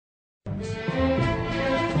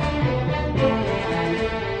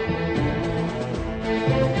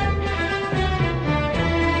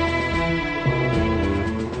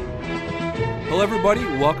everybody.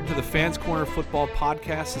 Welcome to the Fans Corner Football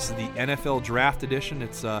Podcast. This is the NFL Draft Edition.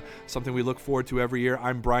 It's something we look forward to every year.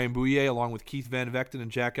 I'm Brien along with Keith Van Vechten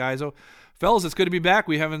and Jack Izo. Fellas, it's good to be back.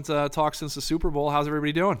 We haven't talked since the Super Bowl. How's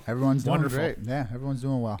everybody doing? Everyone's doing great. Yeah, everyone's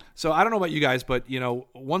doing well. So I don't know about you guys, but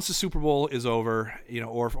once the Super Bowl is over,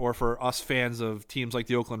 or for us fans of teams like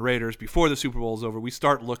the Oakland Raiders, before the Super Bowl is over, we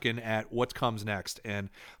start looking at what comes next. And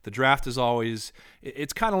the draft is always,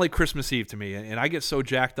 it's kind of like Christmas Eve to me. And I get so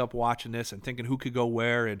jacked up watching this and thinking who could go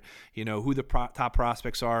where and who the top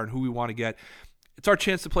prospects are and who we want to get. It's our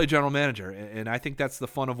chance to play general manager, and I think that's the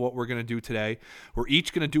fun of what we're going to do today. We're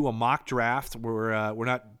each going to do a mock draft. We're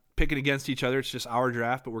not picking against each other. It's just our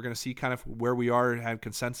draft, but we're going to see kind of where we are and have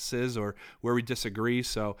consensuses or where we disagree.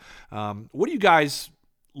 So what do you guys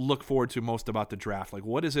look forward to most about the draft? Like,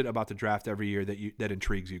 what is it about the draft every year that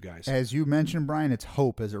intrigues you guys? As you mentioned, Brien, it's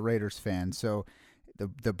hope as a Raiders fan. So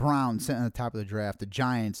the Browns sitting at the top of the draft, the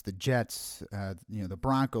Giants, the Jets, the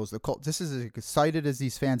Broncos, the Colts. This is as excited as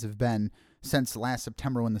these fans have been since last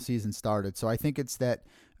September when the season started. So I think it's that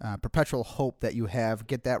perpetual hope that you have.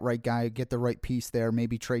 Get that right guy, get the right piece there,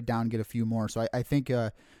 maybe trade down, get a few more. So I think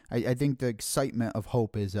I think the excitement of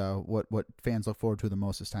hope is what fans look forward to the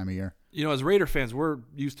most this time of year. As Raider fans, we're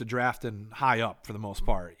used to drafting high up for the most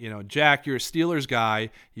part. Jack, you're a Steelers guy.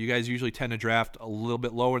 You guys usually tend to draft a little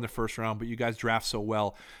bit lower in the first round, but you guys draft so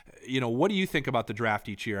well. What do you think about the draft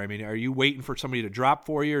each year? I mean, are you waiting for somebody to drop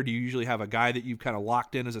for you, or do you usually have a guy that you've kind of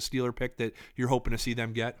locked in as a Steeler pick that you're hoping to see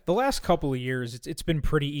them get? The last couple of years, it's been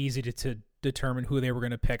pretty easy to determine who they were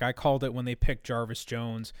going to pick. I called it when they picked Jarvis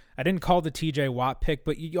Jones. I didn't call the TJ Watt pick,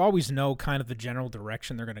 but you always know kind of the general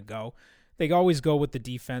direction they're going to go. They always go with the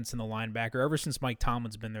defense and the linebacker. Ever since Mike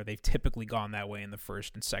Tomlin's been there, they've typically gone that way in the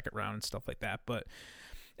first and second round and stuff like that.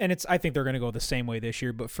 I think they're going to go the same way this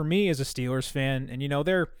year. But for me as a Steelers fan, and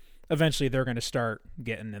eventually they're going to start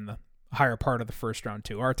getting in the higher part of the first round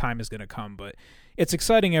too. Our time is going to come, but it's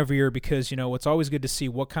exciting every year because, it's always good to see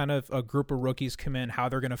what kind of a group of rookies come in, how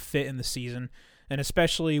they're going to fit in the season. And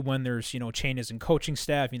especially when there's, changes in coaching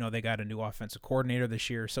staff, they got a new offensive coordinator this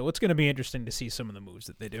year. So it's going to be interesting to see some of the moves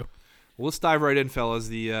that they do. Well, let's dive right in, fellas.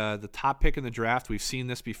 The top pick in the draft, we've seen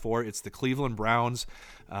this before. It's the Cleveland Browns.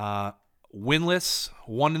 Winless,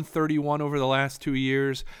 1-31 over the last 2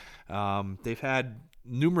 years. They've had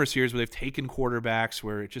numerous years where they've taken quarterbacks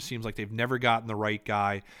where it just seems like they've never gotten the right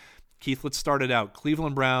guy. Keith, let's start it out.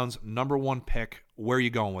 Cleveland Browns, number one pick. Where are you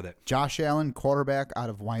going with it? Josh Allen, quarterback out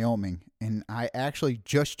of Wyoming. And I actually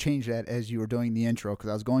just changed that as you were doing the intro because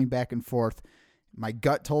I was going back and forth. My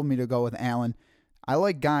gut told me to go with Allen. I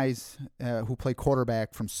like guys who play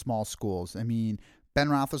quarterback from small schools. I mean, Ben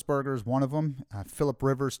Roethlisberger is one of them. Phillip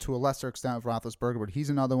Rivers, to a lesser extent of Roethlisberger, but he's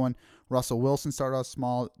another one. Russell Wilson started out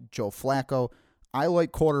small. Joe Flacco. I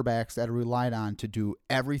like quarterbacks that are relied on to do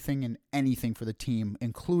everything and anything for the team,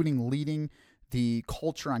 including leading the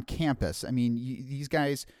culture on campus. I mean, these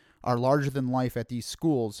guys are larger than life at these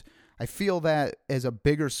schools. I feel that as a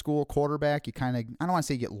bigger school quarterback, you kind of, I don't want to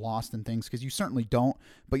say get lost in things because you certainly don't,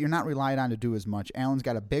 but you're not relied on to do as much. Allen's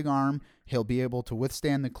got a big arm. He'll be able to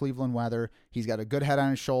withstand the Cleveland weather. He's got a good head on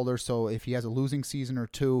his shoulder, so if he has a losing season or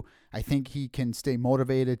two, I think he can stay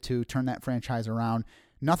motivated to turn that franchise around.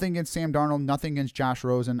 Nothing against Sam Darnold, nothing against Josh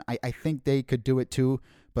Rosen. I think they could do it too.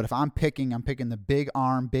 But if I'm picking the big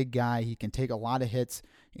arm, big guy. He can take a lot of hits.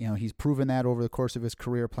 He's proven that over the course of his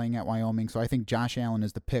career playing at Wyoming. So I think Josh Allen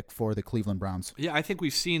is the pick for the Cleveland Browns. Yeah, I think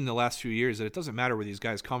we've seen the last few years that it doesn't matter where these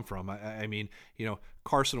guys come from. I mean,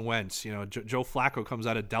 Carson Wentz, Joe Flacco comes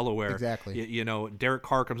out of Delaware. Exactly. Derek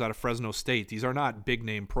Carr comes out of Fresno State. These are not big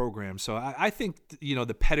name programs. So I think,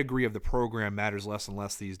 the pedigree of the program matters less and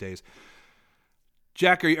less these days.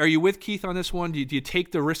 Jack, are you with Keith on this one? Do you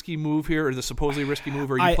take the risky move here, or the supposedly risky move,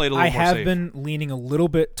 or you played a little more safe? I have been leaning a little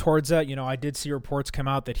bit towards that. I did see reports come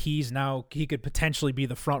out that he could potentially be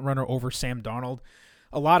the front runner over Sam Darnold.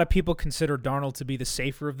 A lot of people consider Darnold to be the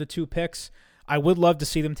safer of the two picks. I would love to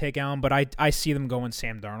see them take Allen, but I see them going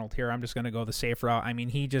Sam Darnold here. I'm just going to go the safe route. I mean,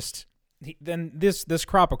 then this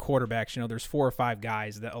crop of quarterbacks, there's 4 or 5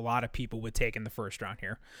 guys that a lot of people would take in the first round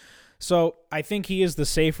here. So I think he is the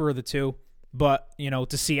safer of the two. But,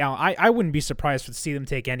 to see Allen, I wouldn't be surprised to see them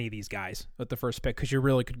take any of these guys at the first pick because you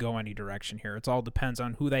really could go any direction here. It all depends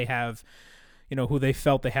on who they have, who they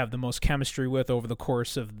felt they have the most chemistry with over the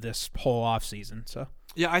course of this whole offseason. So.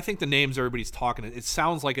 Yeah, I think the names everybody's talking, it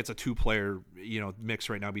sounds like it's a two-player, mix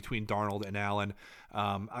right now between Darnold and Allen.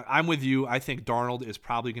 I'm with you. I think Darnold is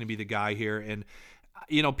probably going to be the guy here. And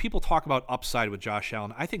people talk about upside with Josh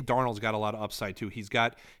Allen. I think Darnold's got a lot of upside too. He's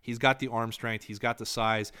got the arm strength, he's got the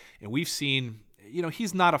size, and we've seen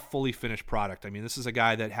he's not a fully finished product. I mean, this is a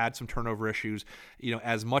guy that had some turnover issues,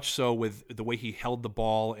 as much so with the way he held the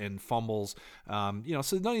ball and fumbles. So none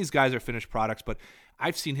of these guys are finished products, but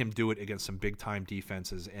I've seen him do it against some big-time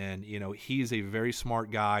defenses, and, he's a very smart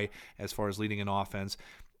guy as far as leading an offense.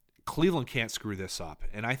 Cleveland can't screw this up,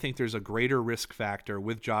 and I think there's a greater risk factor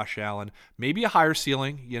with Josh Allen, maybe a higher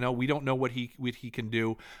ceiling. We don't know what he can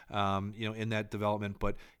do, in that development,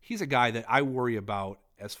 but he's a guy that I worry about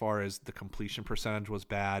as far as the completion percentage was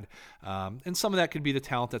bad, and some of that could be the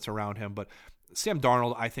talent that's around him. But Sam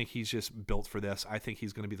Darnold, I think he's just built for this. I think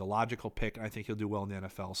he's going to be the logical pick, and I think he'll do well in the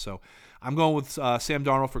NFL. So I'm going with Sam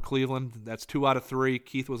Darnold for Cleveland. That's 2 out of 3.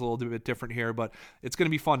 Keith was a little bit different here, but it's going to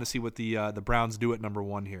be fun to see what the Browns do at number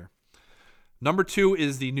 1 here. Number 2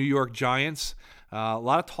 is the New York Giants. A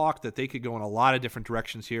lot of talk that they could go in a lot of different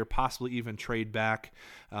directions here, possibly even trade back.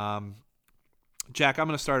 Jack, I'm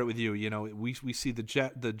going to start it with you. We see the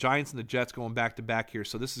Giants and the Jets going back to back here,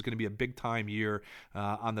 so this is going to be a big time year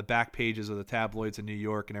on the back pages of the tabloids in New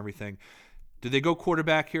York and everything. Do they go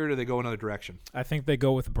quarterback here, or do they go another direction? I think they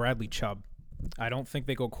go with Bradley Chubb. I don't think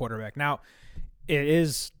they go quarterback. Now, it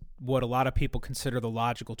is what a lot of people consider the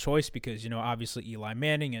logical choice because, obviously Eli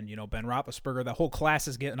Manning and, Ben Roethlisberger, the whole class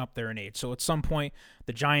is getting up there in age. So at some point,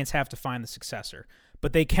 the Giants have to find the successor.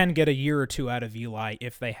 But they can get a year or two out of Eli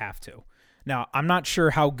if they have to. Now, I'm not sure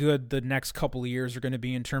how good the next couple of years are going to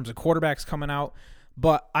be in terms of quarterbacks coming out,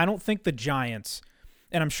 but I don't think the Giants,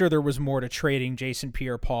 and I'm sure there was more to trading Jason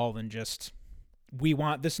Pierre-Paul than just, we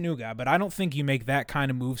want this new guy, but I don't think you make that kind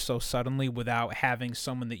of move so suddenly without having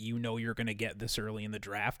someone that you're going to get this early in the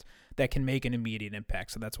draft that can make an immediate impact.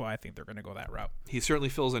 So that's why I think they're going to go that route. He certainly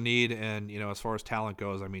fills a need, and, as far as talent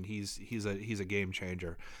goes, I mean, he's a game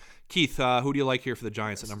changer. Keith, who do you like here for the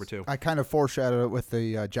Giants at number 2? I kind of foreshadowed it with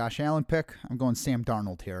the Josh Allen pick. I'm going Sam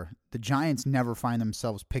Darnold here. The Giants never find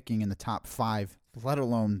themselves picking in the top 5, let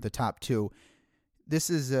alone the top 2. This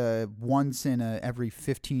is a once in a every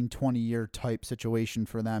 15, 20-year type situation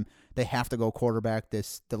for them. They have to go quarterback.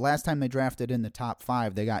 The last time they drafted in the top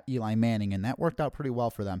 5, they got Eli Manning, and that worked out pretty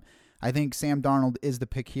well for them. I think Sam Darnold is the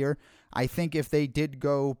pick here. I think if they did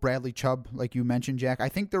go Bradley Chubb, like you mentioned, Jack, I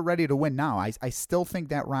think they're ready to win now. I still think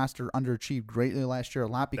that roster underachieved greatly last year, a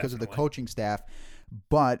lot because of the coaching staff.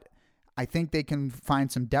 But I think they can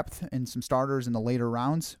find some depth and some starters in the later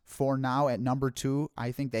rounds. For now, at number 2,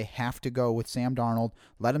 I think they have to go with Sam Darnold.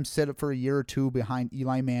 Let him sit for a year or two behind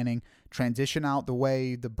Eli Manning. Transition out the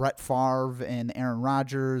way the Brett Favre and Aaron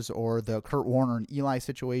Rodgers or the Kurt Warner and Eli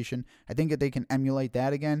situation. I think if they can emulate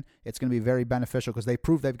that again, it's going to be very beneficial because they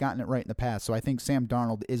proved they've gotten it right in the past. So I think Sam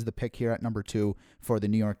Darnold is the pick here at number 2 for the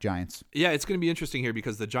New York Giants. Yeah, it's going to be interesting here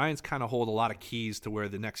because the Giants kind of hold a lot of keys to where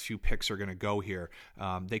the next few picks are going to go here.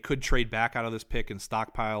 They could trade back out of this pick and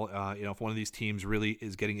stockpile, if one of these teams really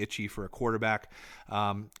is getting itchy for a quarterback.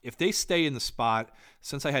 If they stay in the spot,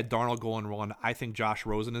 since I had Darnold going 1, I think Josh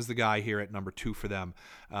Rosen is the guy here at number 2 for them.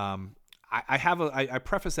 I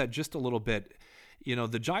preface that just a little bit.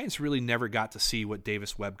 The Giants really never got to see what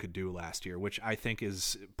Davis Webb could do last year, which I think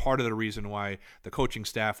is part of the reason why the coaching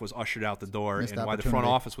staff was ushered out the door and why the front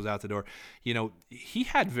office was out the door. He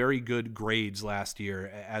had very good grades last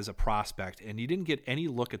year as a prospect, and you didn't get any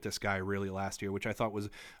look at this guy really last year, which I thought was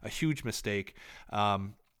a huge mistake.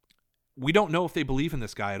 We don't know if they believe in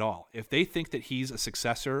this guy at all. If they think that he's a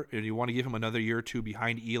successor and you want to give him another year or two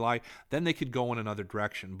behind Eli, then they could go in another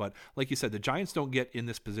direction. But like you said, the Giants don't get in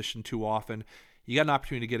this position too often. You got an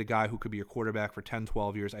opportunity to get a guy who could be your quarterback for 10,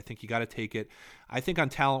 12 years. I think you got to take it. I think on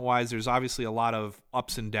talent-wise, there's obviously a lot of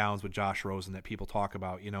ups and downs with Josh Rosen that people talk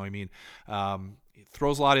about. He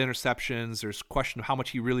throws a lot of interceptions. There's question of how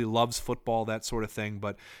much he really loves football, that sort of thing.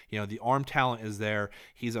 But, the arm talent is there.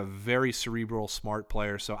 He's a very cerebral, smart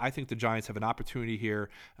player. So I think the Giants have an opportunity here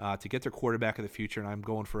to get their quarterback of the future, and I'm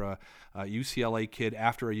going for a UCLA kid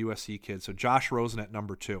after a USC kid. So Josh Rosen at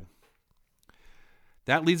number 2.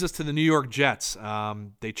 That leads us to the New York Jets.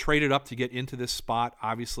 They traded up to get into this spot.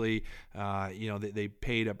 Obviously, they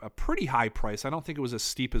paid a pretty high price. I don't think it was as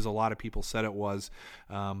steep as a lot of people said it was.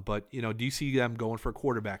 But, do you see them going for a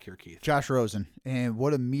quarterback here, Keith? Josh Rosen. And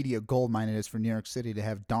what a media goldmine it is for New York City to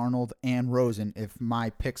have Darnold and Rosen, if my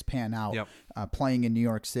picks pan out, playing in New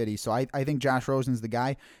York City. So I think Josh Rosen's the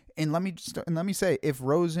guy. And let me say, if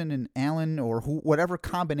Rosen and Allen or whatever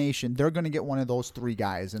combination, they're going to get one of those 3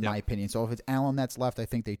 guys, in my opinion. So if it's Allen that's left, I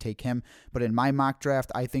think they take him. But in my mock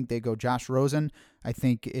draft, I think they go Josh Rosen. I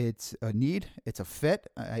think it's a need. It's a fit.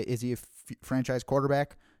 Is he a franchise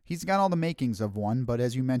quarterback? he's got all the makings of one, but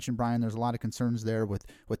as you mentioned, Brien, there's a lot of concerns there with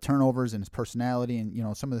turnovers and his personality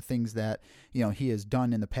and, some of the things that, he has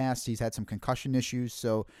done in the past. He's had some concussion issues,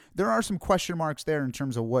 so there are some question marks there in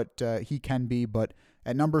terms of what he can be, but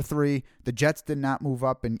at number 3, the Jets did not move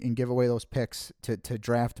up and give away those picks to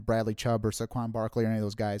draft Bradley Chubb or Saquon Barkley or any of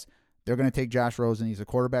those guys. They're going to take Josh Rosen. He's a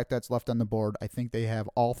quarterback that's left on the board. I think they have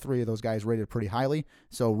all 3 of those guys rated pretty highly,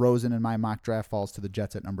 so Rosen in my mock draft falls to the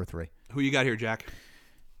Jets at number 3. Who you got here, Jack?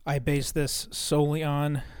 I base this solely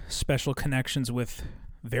on special connections with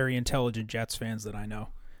very intelligent Jets fans that I know.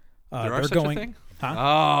 There are such a thing? Huh?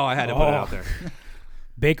 Oh, I had to put it out there.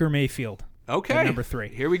 Baker Mayfield. Okay. Number 3.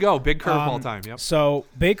 Here we go. Big curveball time. Yep. So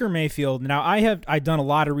Baker Mayfield. Now I've done a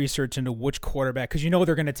lot of research into which quarterback, because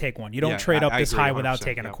they're going to take one. You don't trade up this high without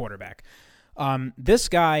taking a quarterback. This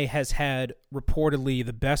guy has had reportedly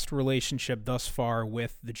the best relationship thus far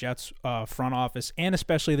with the Jets front office and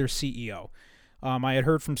especially their CEO. I had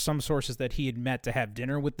heard from some sources that he had met to have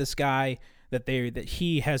dinner with this guy, that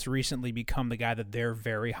he has recently become the guy that they're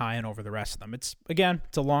very high on over the rest of them. It's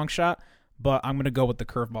a long shot, but I'm going to go with the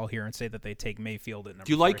curveball here and say that they take Mayfield at number 3.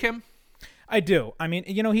 Do you like him? I do. I mean,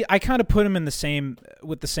 I kind of put him in the same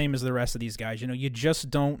as the rest of these guys. You just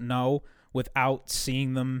don't know without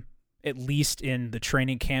seeing them, at least in the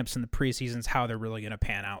training camps and the preseasons, how they're really going to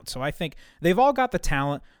pan out. So I think they've all got the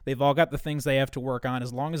talent. They've all got the things they have to work on.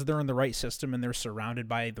 As long as they're in the right system and they're surrounded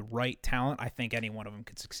by the right talent, I think any one of them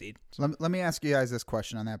could succeed. So let me ask you guys this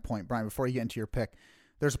question on that point, Brien, before you get into your pick.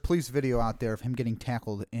 There's a police video out there of him getting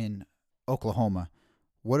tackled in Oklahoma.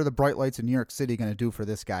 What are the bright lights in New York City going to do for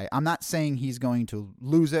this guy? I'm not saying he's going to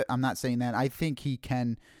lose it. I'm not saying that. I think he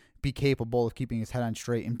can be capable of keeping his head on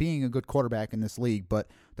straight and being a good quarterback in this league. But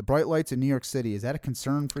the bright lights in New York City, is that a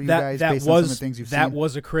concern for you guys based on some of the things you've seen? That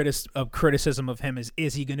was a criticism of him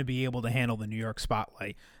is he going to be able to handle the New York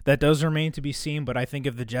spotlight? That does remain to be seen, but I think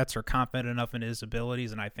if the Jets are confident enough in his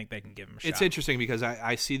abilities, and I think they can give him a shot. It's interesting because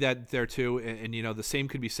I see that there too, and the same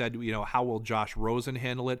could be said, how will Josh Rosen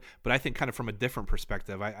handle it? But I think kind of from a different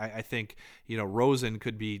perspective. I think, Rosen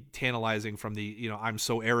could be tantalizing from the, I'm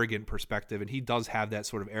so arrogant perspective, and he does have that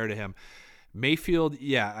sort of air to him. Mayfield,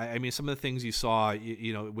 yeah, I mean, some of the things you saw,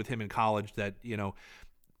 with him in college that,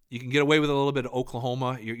 you can get away with a little bit of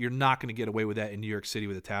Oklahoma. You're not going to get away with that in New York City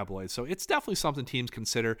with the tabloids. So it's definitely something teams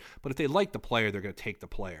consider. But if they like the player, they're going to take the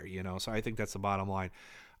player, So I think that's the bottom line.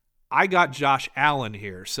 I got Josh Allen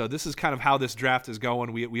here. So this is kind of how this draft is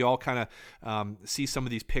going. We all kind of see some of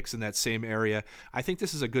these picks in that same area. I think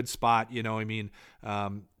this is a good spot,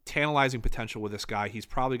 tantalizing potential with this guy. He's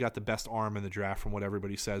probably got the best arm in the draft from what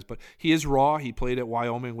everybody says, but he is raw. He played at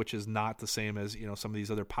Wyoming, which is not the same as, some of these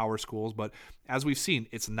other power schools, but as we've seen,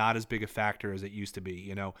 it's not as big a factor as it used to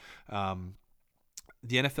be.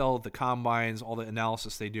 The NFL, the combines, all the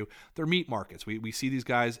analysis they do, they're meat markets. We see these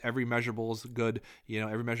guys, every measurable is good,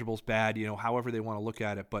 every measurable is bad, however they want to look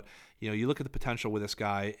at it. But, you look at the potential with this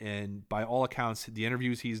guy, and by all accounts, the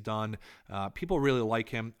interviews he's done, people really like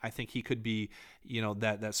him. I think he could be,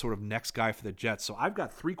 that sort of next guy for the Jets. So I've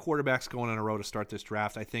got 3 quarterbacks going in a row to start this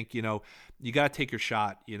draft. I think, you got to take your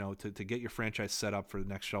shot, to get your franchise set up for the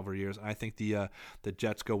next several years. And I think the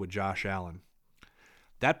Jets go with Josh Allen.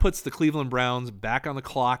 That puts the Cleveland Browns back on the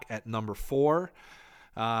clock at number 4.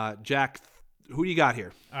 Jack, who do you got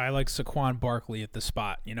here? I like Saquon Barkley at the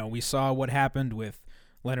spot. We saw what happened with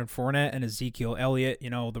Leonard Fournette and Ezekiel Elliott,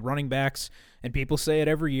 the running backs, and people say it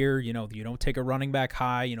every year, you don't take a running back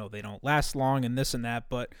high, they don't last long and this and that,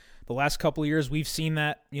 but the last couple of years we've seen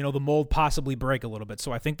that, the mold possibly break a little bit.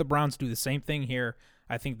 So I think the Browns do the same thing here.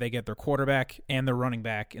 I think they get their quarterback and their running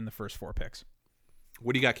back in the first 4 picks.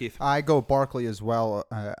 What do you got, Keith? I go Barkley as well.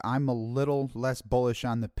 I'm a little less bullish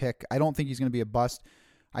on the pick. I don't think he's going to be a bust.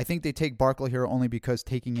 I think they take Barkley here only because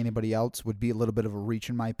taking anybody else would be a little bit of a reach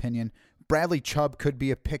in my opinion. Bradley Chubb could be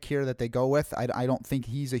a pick here that they go with. I don't think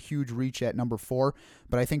he's a huge reach at number 4,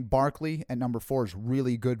 but I think Barkley at number 4 is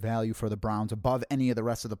really good value for the Browns above any of the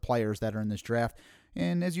rest of the players that are in this draft.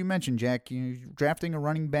 And as you mentioned, Jack, drafting a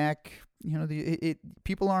running back,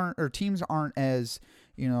 teams aren't as,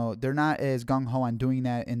 they're not as gung-ho on doing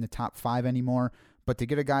that in the top 5 anymore. But to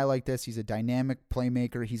get a guy like this, he's a dynamic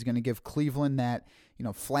playmaker. He's going to give Cleveland that,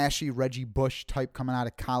 flashy Reggie Bush type coming out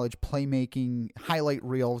of college playmaking highlight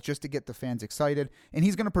reel just to get the fans excited. And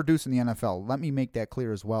he's going to produce in the NFL. Let me make that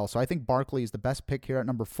clear as well. So I think Barkley is the best pick here at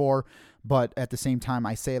number 4. But at the same time,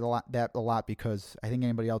 I say that a lot because I think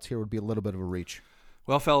anybody else here would be a little bit of a reach.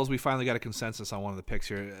 Well, fellas, we finally got a consensus on one of the picks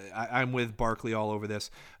here. I'm with Barkley all over this.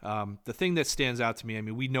 The thing that stands out to me,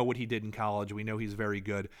 we know what he did in college. We know he's very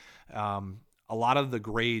good. a lot of the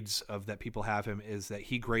grades of that people have him is that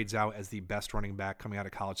he grades out as the best running back coming out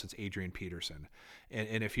of college since Adrian Peterson.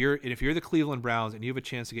 And if you're the Cleveland Browns and you have a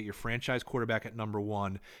chance to get your franchise quarterback at number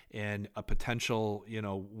 1 and a potential,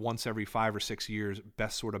 once every 5 or 6 years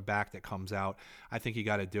best sort of back that comes out, I think you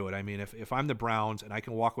got to do it. I mean, if I'm the Browns and I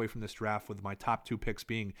can walk away from this draft with my top 2 picks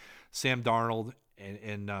being Sam Darnold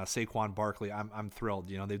and Saquon Barkley, I'm thrilled.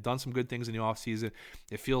 They've done some good things in the offseason.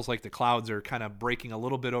 It feels like the clouds are kind of breaking a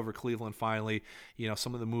little bit over Cleveland finally.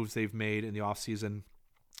 Some of the moves they've made in the offseason,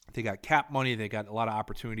 they got cap money. They got a lot of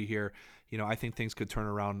opportunity here. I think things could turn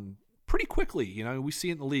around pretty quickly. We see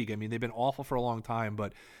it in the league. I mean, they've been awful for a long time,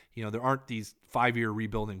 but there aren't these 5-year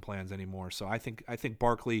rebuilding plans anymore. So I think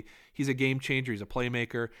Barkley, he's a game changer. He's a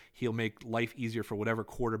playmaker. He'll make life easier for whatever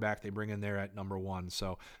quarterback they bring in there at number 1.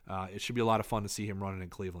 So it should be a lot of fun to see him running in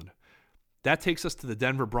Cleveland. That takes us to the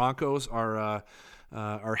Denver Broncos, our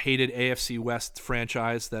hated AFC West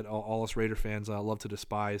franchise that all us Raider fans love to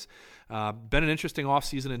despise. Been an interesting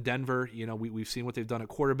offseason in Denver. We've seen what they've done at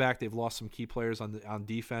quarterback. They've lost some key players on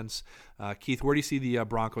defense. Keith, where do you see the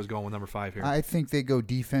Broncos going with number 5 here? I think they go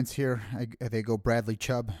defense here. They go Bradley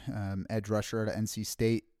Chubb, edge rusher at NC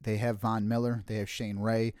State. They have Von Miller. They have Shane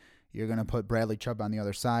Ray. You're going to put Bradley Chubb on the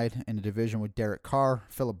other side in the division with Derek Carr.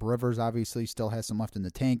 Phillip Rivers obviously still has some left in the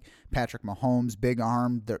tank. Patrick Mahomes, big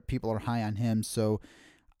arm. People are high on him. So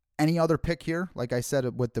any other pick here, like I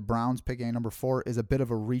said, with the Browns picking number 4, is a bit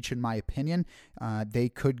of a reach in my opinion. They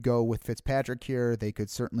could go with Fitzpatrick here. They could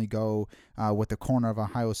certainly go with the corner of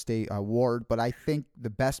Ohio State, Ward. But I think the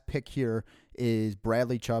best pick here is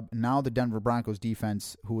Bradley Chubb. Now the Denver Broncos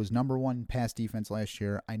defense, who was number 1 pass defense last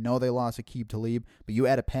year. I know they lost Aqib Talib, but you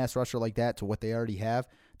add a pass rusher like that to what they already have,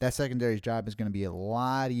 that secondary's job is going to be a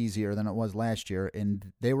lot easier than it was last year,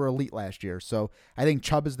 and they were elite last year. So I think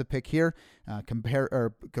Chubb is the pick here.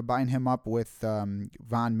 Combine him up with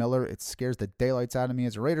Von Miller. It scares the daylights out of me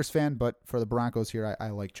as a Raiders fan, but for the Broncos here, I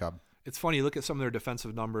like Chubb. It's funny, you look at some of their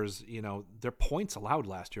defensive numbers, their points allowed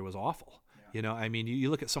last year was awful. I mean, you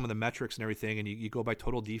look at some of the metrics and everything, and you go by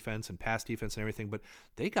total defense and pass defense and everything, but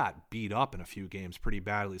they got beat up in a few games pretty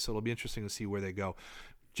badly. So it'll be interesting to see where they go.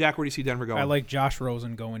 Jack, where do you see Denver going? I like Josh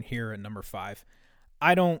Rosen going here at number 5.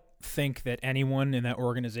 I don't think that anyone in that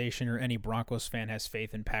organization or any Broncos fan has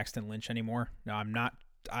faith in Paxton Lynch anymore. No, I'm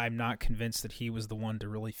not convinced that he was the one to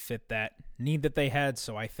really fit that need that they had.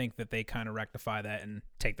 So I think that they kind of rectify that and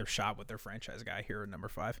take their shot with their franchise guy here at number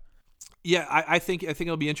 5. Yeah, I think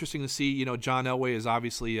it'll be interesting to see. John Elway is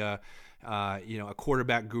obviously a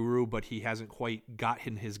quarterback guru, but he hasn't quite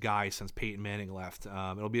gotten his guy since Peyton Manning left.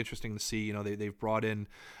 It'll be interesting to see. They've brought in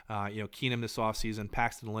Keenum this offseason,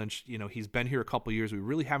 Paxton Lynch. He's been here a couple of years. We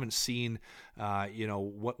really haven't seen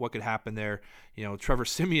what could happen there. Trevor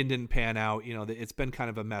Siemian didn't pan out. It's been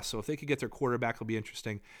kind of a mess. So if they could get their quarterback, it'll be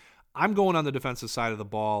interesting. I'm going on the defensive side of the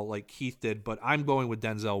ball like Keith did, but I'm going with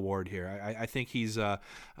Denzel Ward here. I think he's,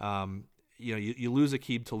 you lose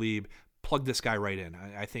Aqib Talib, plug this guy right in.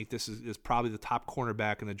 I think this is probably the top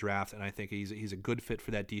cornerback in the draft, and I think he's a good fit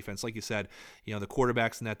for that defense. Like you said, the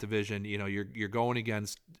quarterbacks in that division, you're going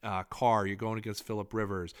against Carr, you're going against Phillip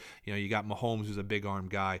Rivers. You got Mahomes, who's a big arm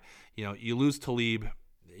guy. You lose Talib.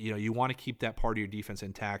 You want to keep that part of your defense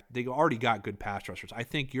intact. They already got good pass rushers. I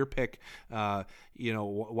think your pick,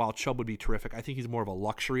 while Chubb would be terrific, I think he's more of a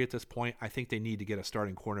luxury at this point. I think they need to get a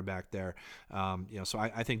starting cornerback there. So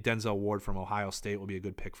I think Denzel Ward from Ohio State will be a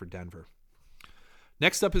good pick for Denver.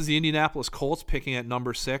 Next up is the Indianapolis Colts picking at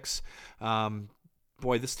number 6.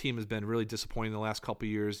 Boy, this team has been really disappointing the last couple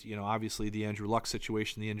of years. Obviously the Andrew Luck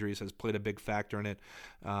situation, the injuries has played a big factor in it.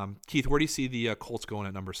 Keith, where do you see the Colts going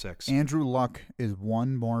at number 6? Andrew Luck is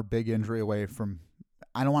one more big injury away from,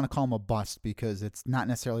 I don't want to call him a bust because it's not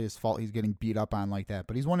necessarily his fault he's getting beat up on like that,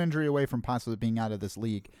 but he's one injury away from possibly being out of this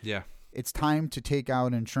league. Yeah. It's time to take out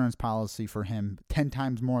an insurance policy for him, 10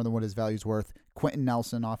 times more than what his value's worth. Quentin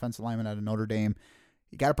Nelson, offensive lineman out of Notre Dame.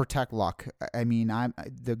 You got to protect Luck. I mean,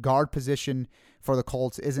 the guard position for the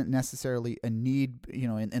Colts isn't necessarily a need,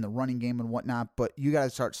 in the running game and whatnot, but you got to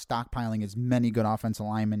start stockpiling as many good offensive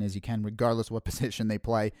linemen as you can, regardless of what position they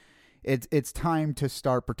play. It's time to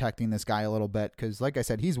start protecting this guy a little bit because, like I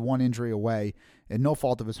said, he's one injury away and no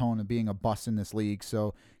fault of his own of being a bust in this league.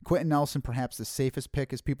 So Quentin Nelson, perhaps the safest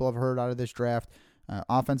pick as people have heard out of this draft.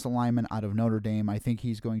 Offensive lineman out of Notre Dame. I think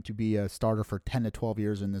he's going to be a starter for 10 to 12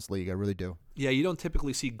 years in this league. I really do. Yeah, you don't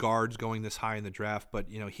typically see guards going this high in the draft, but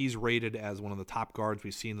he's rated as one of the top guards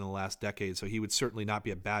we've seen in the last decade, so he would certainly not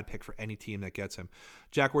be a bad pick for any team that gets him.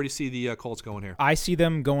 Jack, where do you see the Colts going here? I see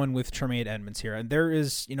them going with Tremaine Edmonds here, and there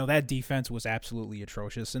is, that defense was absolutely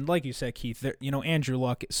atrocious, and like you said, Keith, Andrew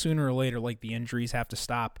Luck, sooner or later, like the injuries have to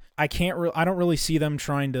stop. I don't really see them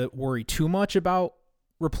trying to worry too much about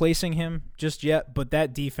replacing him just yet, but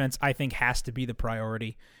that defense I think has to be the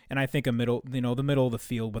priority. And I think the middle of the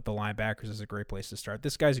field with the linebackers is a great place to start.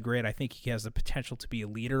 This guy's great. I think he has the potential to be a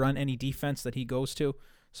leader on any defense that he goes to.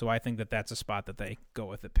 So I think that's a spot that they go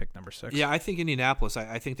with at pick number 6. Yeah, I think Indianapolis,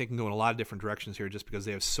 I think they can go in a lot of different directions here just because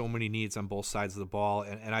they have so many needs on both sides of the ball.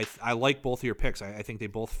 And I like both of your picks. I think they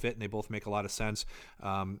both fit and they both make a lot of sense.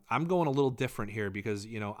 I'm going a little different here because,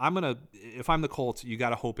 if I'm the Colts, you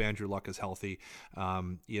got to hope Andrew Luck is healthy.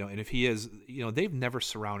 And if he is, they've never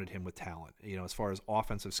surrounded him with talent, as far as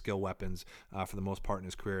offensive skill weapons for the most part in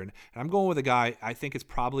his career. And I'm going with a guy, I think it's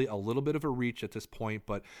probably a little bit of a reach at this point,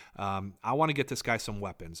 but I want to get this guy some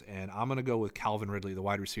weapons. And I'm going to go with Calvin Ridley, the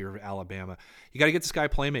wide receiver of Alabama. You got to get this guy a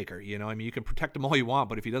playmaker. You can protect him all you want,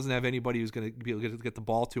 but if he doesn't have anybody who's going to be able to get the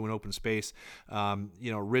ball to an open space,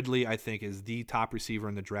 Ridley, I think, is the top receiver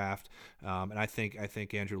in the draft. And I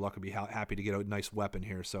think Andrew Luck would be happy to get a nice weapon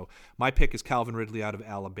here. So my pick is Calvin Ridley out of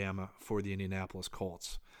Alabama for the Indianapolis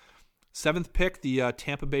Colts. 7th pick, the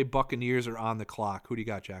Tampa Bay Buccaneers are on the clock. Who do you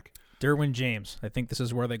got, Jack? Derwin James. I think this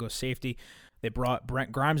is where they go safety. They brought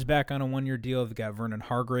Brent Grimes back on a 1-year deal. They've got Vernon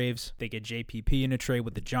Hargraves. They get JPP in a trade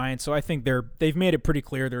with the Giants. So I think they've made it pretty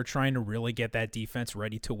clear they're trying to really get that defense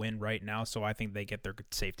ready to win right now. So I think they get their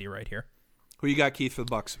safety right here. Who you got, Keith, for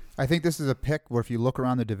the Bucs? I think this is a pick where if you look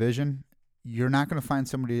around the division, you're not going to find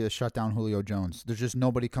somebody to shut down Julio Jones. There's just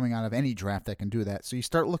nobody coming out of any draft that can do that. So you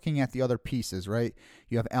start looking at the other pieces, right?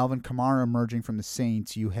 You have Alvin Kamara emerging from the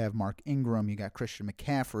Saints. You have Mark Ingram. You got Christian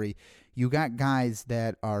McCaffrey. You got guys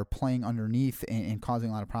that are playing underneath and causing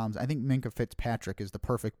a lot of problems. I think Minkah Fitzpatrick is the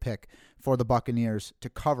perfect pick for the Buccaneers to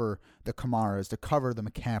cover the Kamaras, to cover the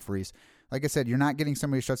McCaffreys. Like I said, you're not getting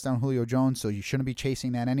somebody who shuts down Julio Jones, so you shouldn't be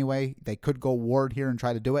chasing that anyway. They could go Ward here and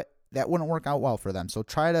try to do it. That wouldn't work out well for them. So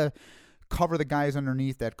try to cover the guys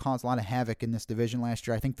underneath that caused a lot of havoc in this division last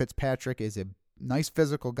year. I think Fitzpatrick is a nice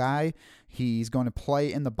physical guy. He's going to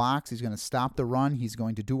play in the box. He's going to stop the run. He's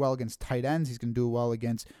going to do well against tight ends. He's going to do well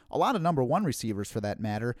against a lot of number 1 receivers for that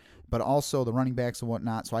matter, but also the running backs and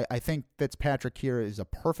whatnot. So I think Fitzpatrick here is a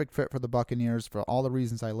perfect fit for the Buccaneers for all the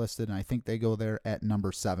reasons I listed, and I think they go there at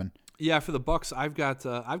number 7. Yeah, for the Bucs, I've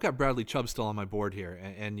got Bradley Chubb still on my board here,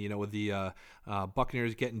 and with the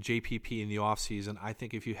Buccaneers getting JPP in the offseason, I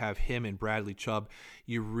think if you have him and Bradley Chubb,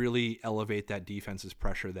 you really elevate that defense's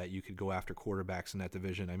pressure that you could go after quarterbacks in that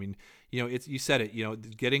division. I mean, you said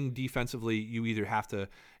it. Getting defensively, you either have to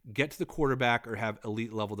get to the quarterback or have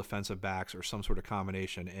elite level defensive backs or some sort of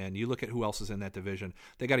combination. And you look at who else is in that division;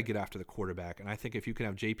 they got to get after the quarterback. And I think if you can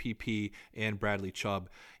have JPP and Bradley Chubb,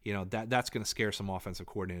 that's going to scare some offensive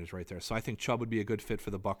coordinators right there. So I think Chubb would be a good fit for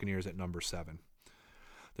the Buccaneers at number 7.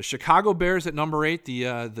 The Chicago Bears at number 8,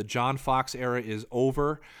 the John Fox era is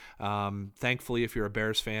over. Thankfully, if you're a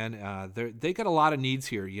Bears fan, they got a lot of needs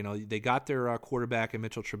here. They got their quarterback in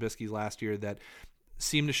Mitchell Trubisky last year that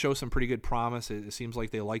seemed to show some pretty good promise. It seems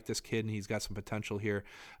like they like this kid, and he's got some potential here.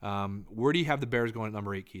 Where do you have the Bears going at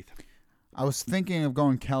number 8, Keith? I was thinking of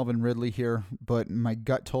going Calvin Ridley here, but my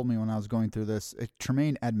gut told me when I was going through this,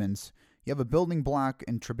 Tremaine Edmonds. You have a building block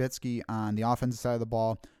in Trubisky on the offensive side of the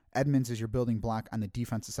ball. Edmonds is your building block on the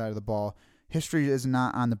defensive side of the ball. History is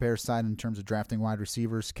not on the Bears' side in terms of drafting wide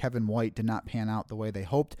receivers. Kevin White did not pan out the way they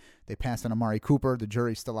hoped. They passed on Amari Cooper. The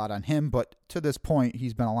jury's still out on him, but to this point,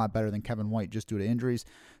 he's been a lot better than Kevin White just due to injuries.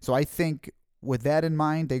 So I think with that in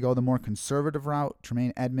mind, they go the more conservative route.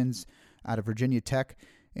 Tremaine Edmonds out of Virginia Tech.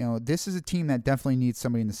 This is a team that definitely needs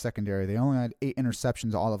somebody in the secondary. They only had 8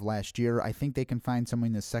 interceptions all of last year. I think they can find somebody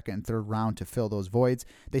in the 2nd and 3rd round to fill those voids.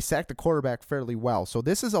 They sacked the quarterback fairly well. So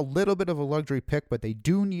this is a little bit of a luxury pick, but they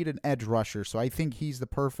do need an edge rusher. So I think he's the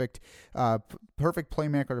perfect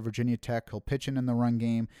playmaker to Virginia Tech. He'll pitch in the run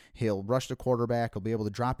game. He'll rush the quarterback. He'll be able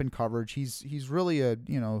to drop in coverage. He's really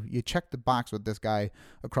you check the box with this guy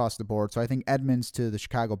across the board. So I think Edmonds to the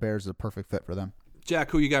Chicago Bears is a perfect fit for them.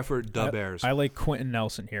 Jack, who you got for the Bears? I like Quentin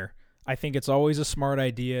Nelson here. I think it's always a smart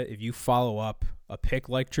idea if you follow up a pick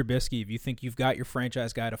like Trubisky, if you think you've got your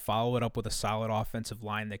franchise guy, to follow it up with a solid offensive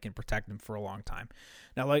line that can protect him for a long time.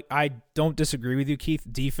 Now, I don't disagree with you, Keith.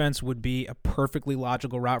 Defense would be a perfectly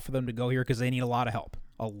logical route for them to go here because they need a lot of help.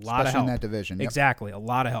 Especially in that division. Yep. Exactly, a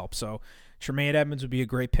lot of help. So Tremaine Edmonds would be a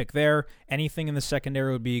great pick there. Anything in the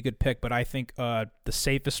secondary would be a good pick, but I think the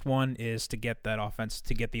safest one is to get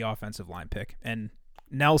the offensive line pick. And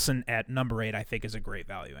Nelson at number 8, I think, is a great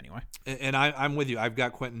value anyway. And I'm with you. I've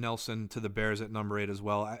got Quentin Nelson to the Bears at number 8 as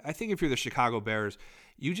well. I think if you're the Chicago Bears,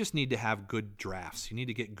 you just need to have good drafts. You need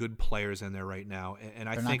to get good players in there right now. And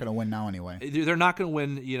I think they're not going to win now anyway. They're not going to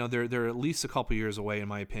win. They're at least a couple years away, in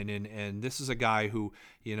my opinion. And this is a guy who,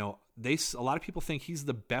 a lot of people think he's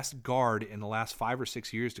the best guard in the last 5 or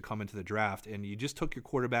 6 years to come into the draft. And you just took your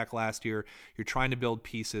quarterback last year. You're trying to build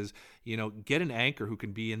pieces. Get an anchor who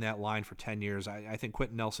can be in that line for 10 years. I think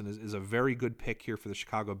Quentin Nelson is a very good pick here for the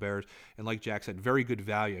Chicago Bears. And like Jack said, very good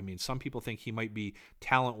value. I mean, some people think he might be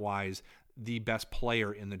talent-wise the best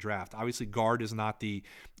player in the draft. Obviously, guard is not the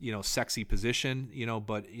sexy position,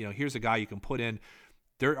 but here's a guy you can put in.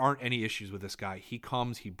 There aren't any issues with this guy. He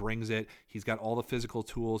comes, he brings it. He's got all the physical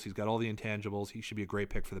tools. He's got all the intangibles. He should be a great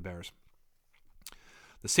pick for the Bears.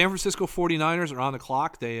 The San Francisco 49ers are on the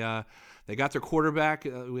clock. They got their quarterback,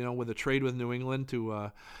 with a trade with New England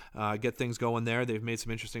to get things going there. They've made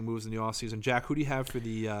some interesting moves in the offseason. Jack, who do you have for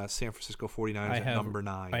the San Francisco 49ers at number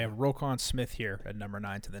 9? I have Roquan Smith here at number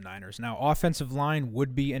 9 to the Niners. Now, offensive line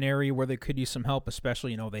would be an area where they could use some help,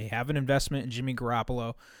 especially, they have an investment in Jimmy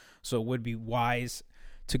Garoppolo, so it would be wise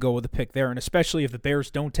to go with a pick there. And especially if the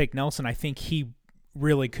Bears don't take Nelson, I think he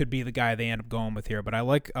really could be the guy they end up going with here. But I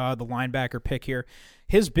like the linebacker pick here.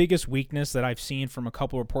 His biggest weakness that I've seen from a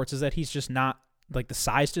couple reports is that he's just not, the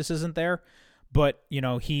size just isn't there. But,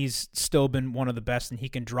 he's still been one of the best, and he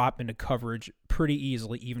can drop into coverage pretty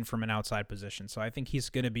easily, even from an outside position. So I think he's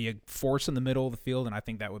going to be a force in the middle of the field, and I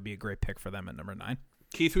think that would be a great pick for them at number 9.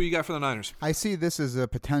 Keith, who you got for the Niners? I see this as a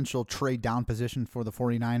potential trade down position for the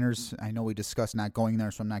 49ers. I know we discussed not going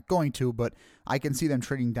there, so I'm not going to, but I can see them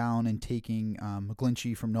trading down and taking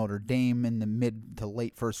McGlinchey from Notre Dame in the mid to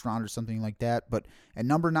late first round or something like that. But at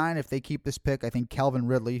number 9, if they keep this pick, I think Calvin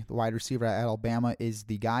Ridley, the wide receiver at Alabama, is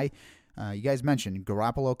the guy. You guys mentioned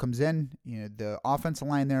Garoppolo comes in. The offensive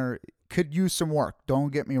line there could use some work.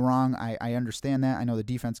 Don't get me wrong. I understand that. I know the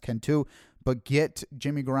defense can too. But get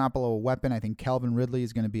Jimmy Garoppolo a weapon. I think Calvin Ridley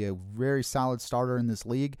is going to be a very solid starter in this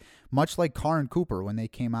league, much like Carr and Cooper when they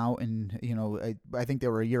came out. And, I think they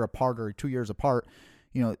were a year apart or 2 years apart.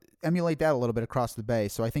 Emulate that a little bit across the bay.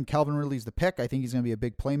 So I think Calvin Ridley's the pick. I think he's going to be a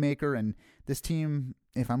big playmaker. And this team,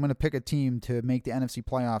 if I'm going to pick a team to make the NFC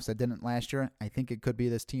playoffs that didn't last year, I think it could be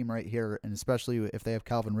this team right here, and especially if they have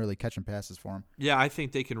Calvin Ridley catching passes for him. Yeah, I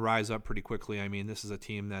think they can rise up pretty quickly. I mean, this is a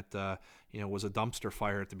team that was a dumpster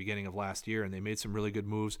fire at the beginning of last year, and they made some really good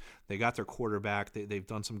moves. They got their quarterback. They've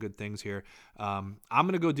done some good things here. I'm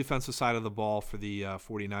going to go defensive side of the ball for the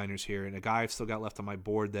 49ers here, and a guy I've still got left on my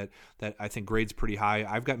board that I think grades pretty high.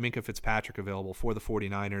 I've got Minkah Fitzpatrick available for the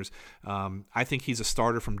 49ers. I think he's a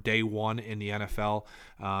starter from day one in the NFL.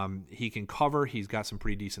 He can cover. He's got some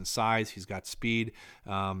pretty decent size. He's got speed.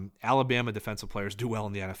 Alabama defensive players do well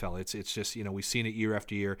in the NFL. It's just, we've seen it year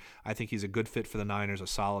after year. I think he's a good fit for the Niners, a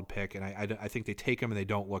solid pick, and I think they take him and they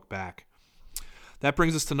don't look back. That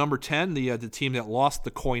brings us to number 10, the team that lost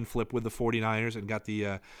the coin flip with the 49ers and got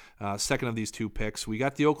the second of these two picks. We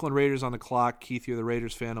got the Oakland Raiders on the clock. Keith, you're the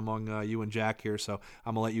Raiders fan among you and Jack here, so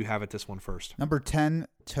I'm going to let you have it this one first. Number 10,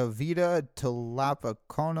 Tavita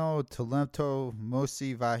Talapacono Talento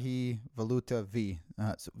Mosi Vahi Valuta V.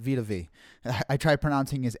 Vita V. I tried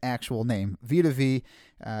pronouncing his actual name. Vita V,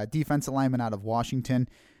 defensive lineman out of Washington.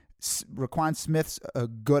 Roquan Smith's a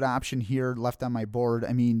good option here left on my board.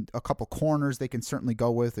 I mean, a couple corners they can certainly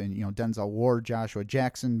go with, and Denzel Ward, Joshua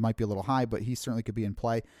Jackson might be a little high, but he certainly could be in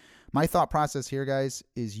play. My thought process here, guys,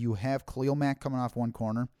 is you have Khalil Mack coming off one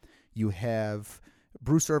corner, you have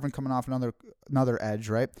Bruce Irvin coming off another edge,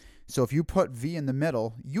 right? So if you put V in the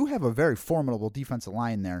middle, you have a very formidable defensive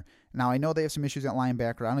line there. Now, I know they have some issues at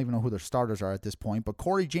linebacker. I don't even know who their starters are at this point, but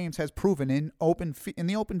Corey James has proven in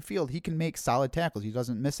the open field he can make solid tackles. He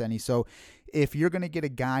doesn't miss any. So if you're going to get a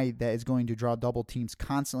guy that is going to draw double teams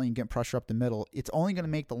constantly and get pressure up the middle, it's only going to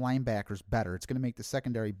make the linebackers better. It's going to make the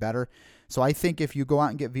secondary better. So I think if you go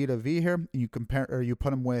out and get Vita V here, and you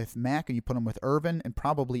put him with Mack and you put him with Irvin, and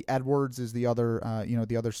probably Edwards is the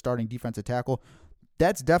other starting defensive tackle.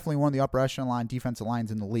 That's definitely one of the upper echelon defensive lines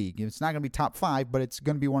in the league. It's not going to be top 5, but it's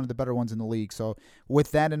going to be one of the better ones in the league. So with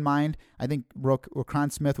that in mind, I think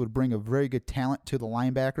Roquan Smith would bring a very good talent to the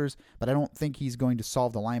linebackers, but I don't think he's going to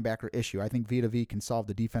solve the linebacker issue. I think Vita V can solve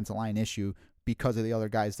the defensive line issue because of the other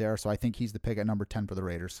guys there, so I think he's the pick at number 10 for the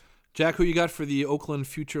Raiders. Jack, who you got for the Oakland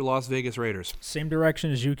future Las Vegas Raiders? Same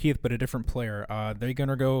direction as you, Keith, but a different player. They're going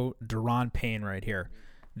to go Daron Payne right here.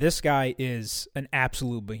 This guy is an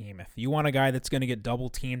absolute behemoth. You want a guy that's going to get double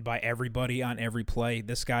teamed by everybody on every play.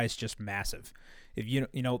 This guy's just massive. If you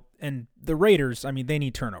know, and the Raiders, I mean, they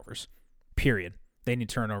need turnovers. Period. They need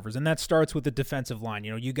turnovers, and that starts with the defensive line.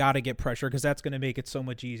 You got to get pressure because that's going to make it so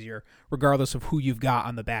much easier, regardless of who you've got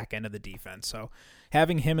on the back end of the defense. So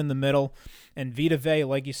having him in the middle and Vita Vea,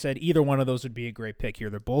 like you said, either one of those would be a great pick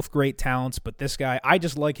here. They're both great talents, but this guy, I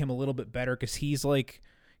just like him a little bit better because he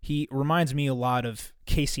reminds me a lot of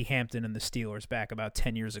Casey Hampton and the Steelers back about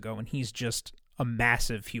 10 years ago, and he's just a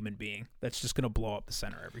massive human being that's just going to blow up the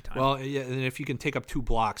center every time. Well, yeah, and if you can take up 2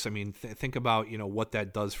 blocks, I mean, think about what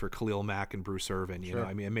that does for Khalil Mack and Bruce Irvin. You know,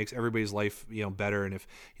 I mean, it makes everybody's life better. And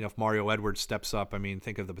if Mario Edwards steps up, I mean,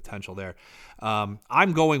 think of the potential there.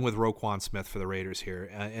 I'm going with Roquan Smith for the Raiders here,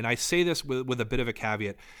 and I say this with a bit of a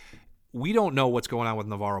caveat. We don't know what's going on with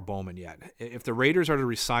Navarro Bowman yet. If the Raiders are to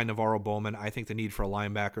re-sign Navarro Bowman, I think the need for a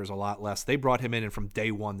linebacker is a lot less. They brought him in, and from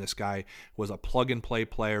day one, this guy was a plug-and-play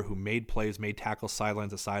player who made plays, made tackles sideline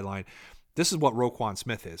to sideline. This is what Roquan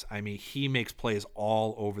Smith is. I mean, he makes plays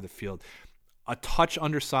all over the field. A touch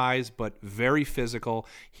undersized, but very physical.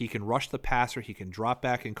 He can rush the passer. He can drop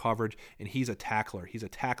back in coverage, and he's a tackler. He's a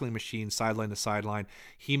tackling machine, sideline to sideline.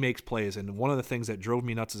 He makes plays, and one of the things that drove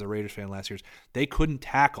me nuts as a Raiders fan last year is they couldn't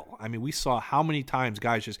tackle. I mean, we saw how many times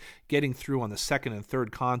guys just getting through on the second and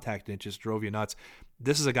third contact, and it just drove you nuts.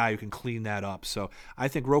 This is a guy who can clean that up. So I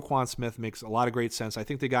think Roquan Smith makes a lot of great sense. I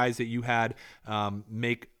think the guys that you had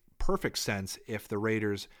make perfect sense if the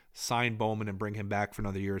Raiders sign Bowman and bring him back for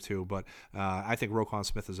another year or two. But I think Roquan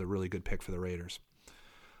Smith is a really good pick for the Raiders.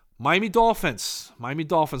 Miami Dolphins on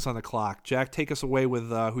the clock. Jack, take us away with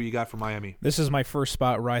who you got for Miami. This is my first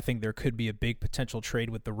spot where I think there could be a big potential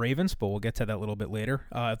trade with the Ravens, but we'll get to that a little bit later.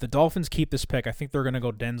 If the Dolphins keep this pick, I think they're going to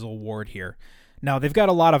go Denzel Ward here. Now, they've got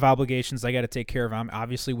a lot of obligations they got to take care of.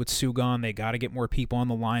 Obviously, with Sue gone, they got to get more people on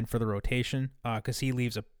the line for the rotation because he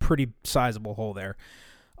leaves a pretty sizable hole there.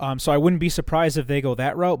 So I wouldn't be surprised if they go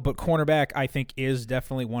that route, but cornerback I think is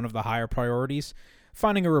definitely one of the higher priorities.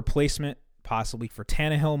 Finding a replacement possibly for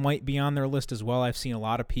Tannehill might be on their list as well. I've seen a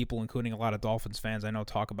lot of people, including a lot of Dolphins fans I know,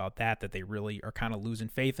 talk about that they really are kind of losing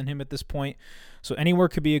faith in him at this point. So anywhere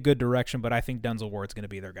could be a good direction, but I think Denzel Ward's going to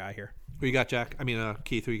be their guy here. Who you got, Jack?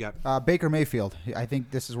 Keith, who you got? Baker Mayfield. I think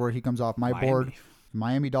this is where he comes off my board.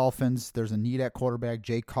 Miami Dolphins, there's a need at quarterback.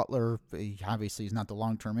 Jay Cutler, obviously, is not the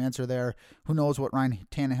long-term answer there. Who knows what Ryan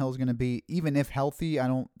Tannehill is going to be? Even if healthy, I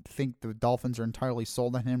don't think the Dolphins are entirely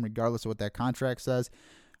sold on him, regardless of what that contract says.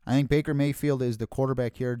 I think Baker Mayfield is the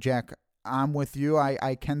quarterback here. Jack, I'm with you.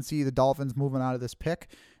 I can see the Dolphins moving out of this pick,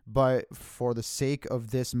 but for the sake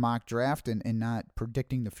of this mock draft and not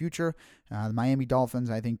predicting the future, the Miami Dolphins,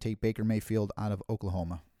 I think, take Baker Mayfield out of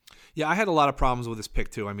Oklahoma. Yeah, I had a lot of problems with this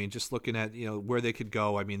pick too. I mean, just looking at where they could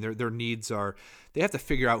go. I mean, their needs are they have to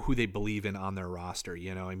figure out who they believe in on their roster.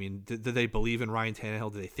 I mean, do they believe in Ryan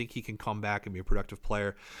Tannehill? Do they think he can come back and be a productive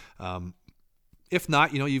player? If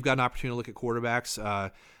not, you've got an opportunity to look at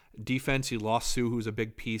quarterbacks. Defense, you lost Sue, who's a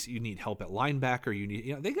big piece. You need help at linebacker. You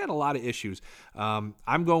need, they got a lot of issues. I'm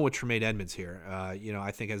going with Tremaine Edmunds here.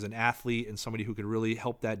 I think as an athlete and somebody who could really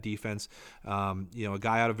help that defense. A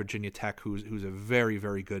guy out of Virginia Tech who's a very,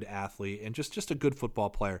 very good athlete and just a good football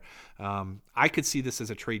player. I could see this as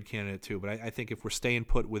a trade candidate too, but I think if we're staying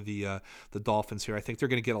put with the Dolphins here, I think they're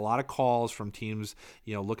going to get a lot of calls from teams,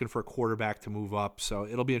 looking for a quarterback to move up. So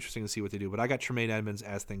it'll be interesting to see what they do. But I got Tremaine Edmunds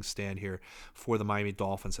as things stand here for the Miami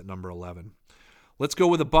Dolphins at number 11. Let's go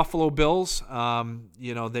with the Buffalo Bills.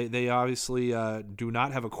 They obviously do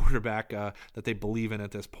not have a quarterback that they believe in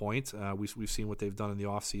at this point. We've seen what they've done in the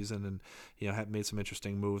offseason and have made some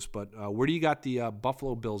interesting moves. But where do you got the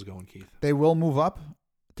Buffalo Bills going, Keith? They will move up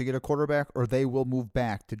to get a quarterback, or they will move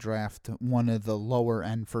back to draft one of the lower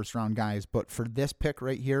end first round guys. But for this pick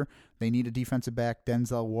right here, they need a defensive back.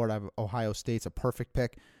 Denzel Ward out of Ohio State's a perfect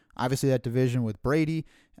pick. Obviously, that division with Brady,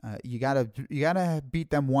 you gotta beat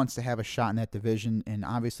them once to have a shot in that division, and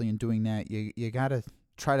obviously in doing that, you gotta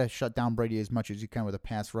try to shut down Brady as much as you can with a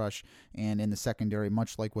pass rush and in the secondary,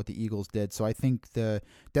 much like what the Eagles did. So I think the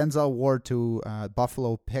Denzel Ward to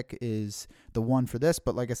Buffalo pick is the one for this.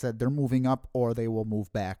 But like I said, they're moving up or they will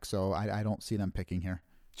move back. So I don't see them picking here.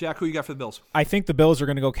 Jack, who you got for the Bills? I think the Bills are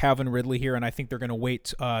going to go Calvin Ridley here, and I think they're going to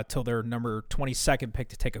wait till their number 22nd pick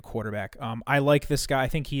to take a quarterback. I like this guy. I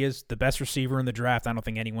think he is the best receiver in the draft. I don't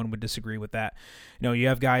think anyone would disagree with that. You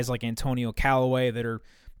have guys like Antonio Callaway that are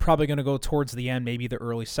probably going to go towards the end, maybe the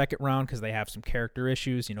early second round because they have some character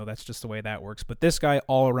issues. That's just the way that works. But this guy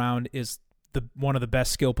all around is one of the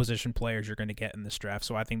best skill position players you're going to get in this draft.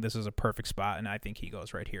 So I think this is a perfect spot, and I think he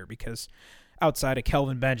goes right here because outside of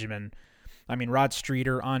Kelvin Benjamin, I mean, Rod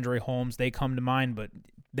Streeter, Andre Holmes, they come to mind, but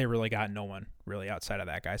they really got no one really outside of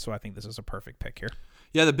that guy. So I think this is a perfect pick here.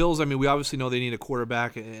 Yeah, the Bills, I mean, we obviously know they need a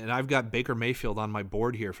quarterback, and I've got Baker Mayfield on my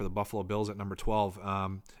board here for the Buffalo Bills at number 12.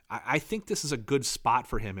 I think this is a good spot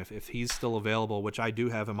for him if he's still available, which I do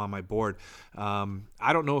have him on my board.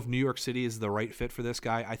 I don't know if New York City is the right fit for this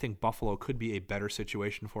guy. I think Buffalo could be a better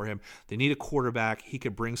situation for him. They need a quarterback. He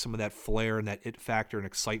could bring some of that flair and that it factor and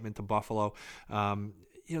excitement to Buffalo.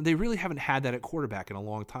 They really haven't had that at quarterback in a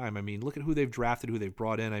long time. I mean, look at who they've drafted, who they've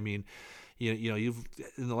brought in. I mean, you've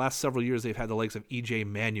in the last several years they've had the likes of E.J.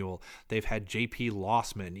 Manuel, they've had J.P.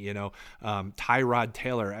 Lossman, Tyrod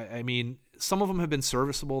Taylor. I mean, some of them have been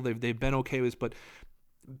serviceable. They've been okay with, but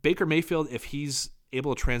Baker Mayfield, if he's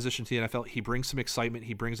able to transition to the NFL, he brings some excitement.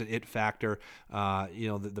 He brings an it factor.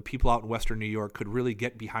 The people out in Western New York could really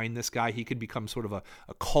get behind this guy. He could become sort of a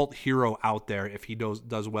cult hero out there if he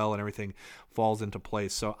does well and everything falls into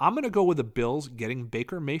place. So I'm going to go with the Bills getting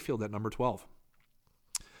Baker Mayfield at number 12.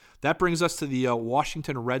 That brings us to the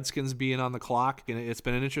Washington Redskins being on the clock. And it's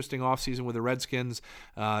been an interesting offseason with the Redskins,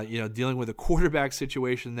 dealing with a quarterback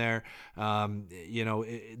situation there.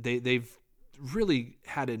 They've really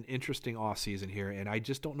had an interesting offseason here, and I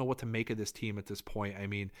just don't know what to make of this team at this point. I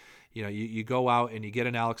mean, you go out and you get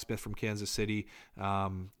an Alex Smith from Kansas City.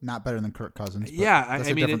 Not better than Kirk Cousins. But yeah,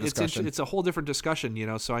 I mean, it's a whole different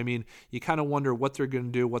discussion, So, I mean, you kind of wonder what they're going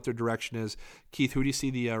to do, what their direction is. Keith, who do you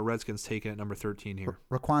see the Redskins taking at number 13 here?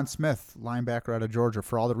 Raquan Smith, linebacker out of Georgia,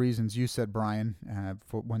 for all the reasons you said, Brien,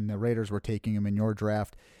 when the Raiders were taking him in your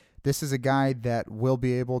draft. This is a guy that will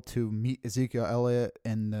be able to meet Ezekiel Elliott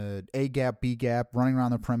in the A-gap, B-gap, running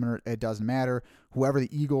around the perimeter. It doesn't matter. Whoever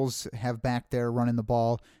the Eagles have back there running the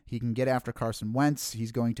ball, he can get after Carson Wentz.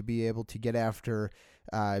 He's going to be able to get after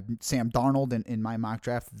Sam Darnold in my mock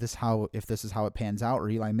draft, if this is how it pans out, or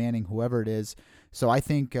Eli Manning, whoever it is. So I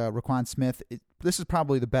think Raquan Smith, this is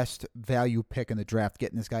probably the best value pick in the draft,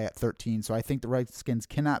 getting this guy at 13. So I think the Redskins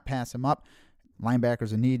cannot pass him up.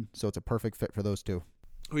 Linebacker's a need, so it's a perfect fit for those two.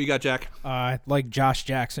 Who you got, Jack? I like Josh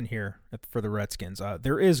Jackson here for the Redskins.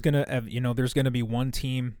 There's gonna be one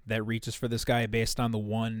team that reaches for this guy based on the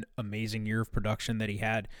one amazing year of production that he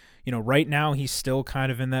had. Right now he's still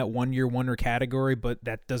kind of in that 1 year wonder category, but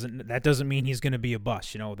that doesn't mean he's going to be a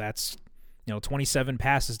bust. That's 27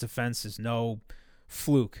 passes defense is no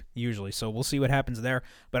fluke usually. So we'll see what happens there.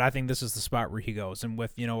 But I think this is the spot where he goes. And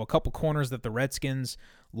with a couple corners that the Redskins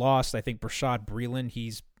lost, I think Brashad Breeland,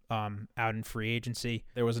 he's out in free agency.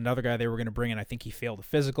 There was another guy they were going to bring in. I think he failed a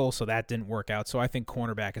physical, so that didn't work out. So I think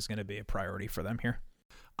cornerback is going to be a priority for them here.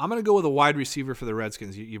 I'm going to go with a wide receiver for the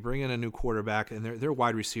Redskins. You bring in a new quarterback, and their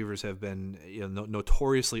wide receivers have been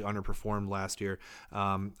notoriously underperformed last year.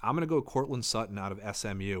 I'm going to go Cortland Sutton out of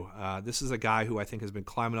SMU. This is a guy who I think has been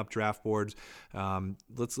climbing up draft boards.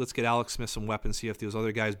 Let's get Alex Smith some weapons, see if those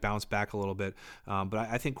other guys bounce back a little bit. But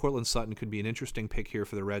I think Cortland Sutton could be an interesting pick here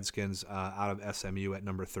for the Redskins out of SMU at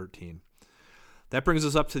number 13. That brings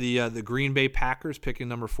us up to the Green Bay Packers picking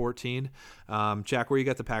number 14. Jack, where you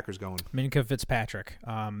got the Packers going? Minkah Fitzpatrick.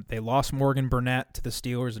 They lost Morgan Burnett to the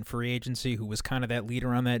Steelers in free agency, who was kind of that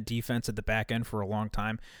leader on that defense at the back end for a long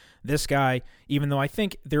time. This guy, even though I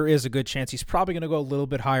think there is a good chance he's probably going to go a little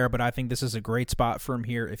bit higher, but I think this is a great spot for him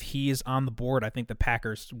here. If he is on the board, I think the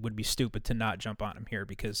Packers would be stupid to not jump on him here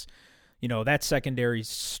because that secondary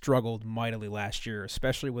struggled mightily last year,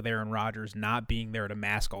 especially with Aaron Rodgers not being there to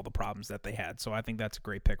mask all the problems that they had. So I think that's a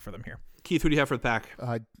great pick for them here. Keith, who do you have for the Pack?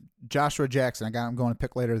 Joshua Jackson. I got him going to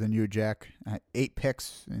pick later than you, Jack. 8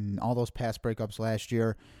 picks in all those pass breakups last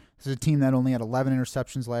year. This is a team that only had 11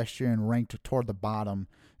 interceptions last year and ranked toward the bottom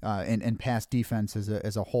in pass defense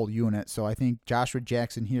as a whole unit. So I think Joshua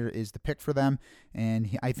Jackson here is the pick for them,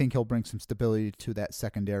 and I think he'll bring some stability to that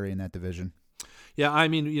secondary in that division. Yeah, I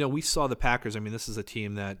mean, we saw the Packers. I mean, this is a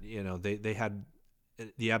team that, they had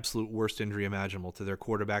the absolute worst injury imaginable to their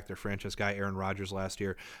quarterback, their franchise guy, Aaron Rodgers, last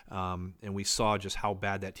year. And we saw just how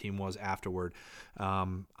bad that team was afterward.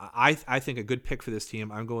 I think a good pick for this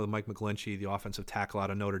team, I'm going with Mike McGlinchey, the offensive tackle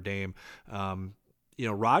out of Notre Dame.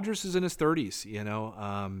 Rodgers is in his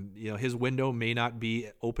 30s. His window may not be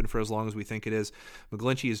open for as long as we think it is.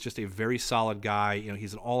 McGlinchey is just a very solid guy.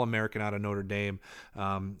 He's an All-American out of Notre Dame.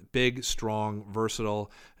 Big, strong,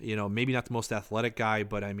 versatile. Maybe not the most athletic guy,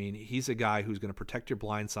 but I mean, he's a guy who's going to protect your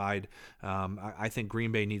blind side. I think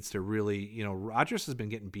Green Bay needs to really, Rodgers has been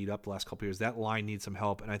getting beat up the last couple of years. That line needs some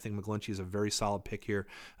help, and I think McGlinchey is a very solid pick here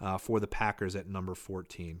for the Packers at number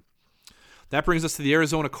 14. That brings us to the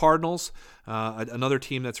Arizona Cardinals, another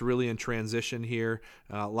team that's really in transition here.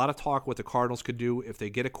 A lot of talk what the Cardinals could do if they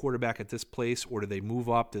get a quarterback at this place, or do they move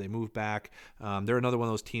up? Do they move back? They're another one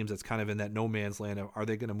of those teams that's kind of in that no man's land. Are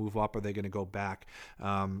they going to move up? Or are they going to go back?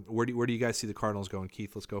 Where do you guys see the Cardinals going?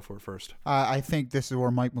 Keith, let's go for it first. I think this is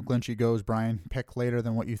where Mike McGlinchey goes, Brian. Pick later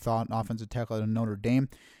than what you thought, offensive tackle at Notre Dame.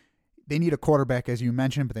 They need a quarterback, as you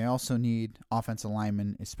mentioned, but they also need offensive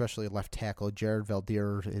linemen, especially left tackle. Jared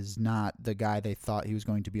Valdir is not the guy they thought he was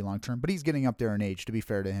going to be long term, but he's getting up there in age. To be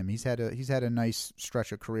fair to him, he's had a nice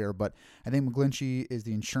stretch of career. But I think McGlinchey is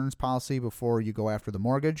the insurance policy before you go after the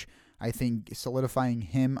mortgage. I think solidifying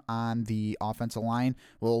him on the offensive line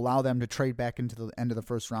will allow them to trade back into the end of the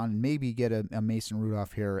first round and maybe get a Mason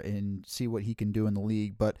Rudolph here and see what he can do in the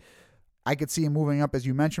league. But I could see him moving up, as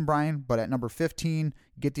you mentioned, Brian, but at number 15,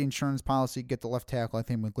 get the insurance policy, get the left tackle. I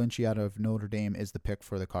think McGlinchey out of Notre Dame is the pick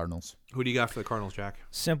for the Cardinals. Who do you got for the Cardinals, Jack?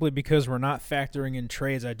 Simply because we're not factoring in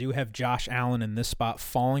trades, I do have Josh Allen in this spot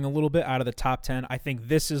falling a little bit out of the top 10. I think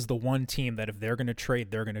this is the one team that if they're going to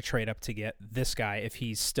trade, they're going to trade up to get this guy if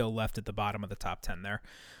he's still left at the bottom of the top 10 there.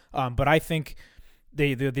 But I think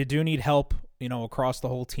they do need help, across the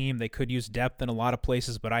whole team. They could use depth in a lot of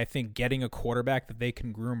places, but I think getting a quarterback that they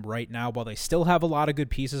can groom right now while they still have a lot of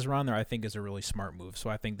good pieces around there, I think is a really smart move.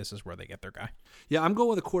 So I think this is where they get their guy. Yeah, I'm going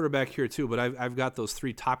with a quarterback here too, but I've got those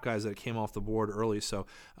three top guys that came off the board early. So,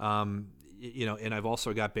 and I've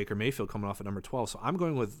also got Baker Mayfield coming off at number 12. So I'm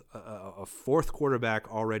going with a fifth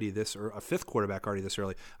quarterback already this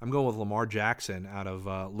early. I'm going with Lamar Jackson out of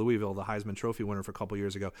Louisville, the Heisman Trophy winner for a couple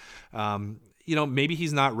years ago. Maybe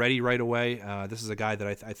he's not ready right away. This is a guy that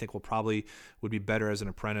I think would be better as an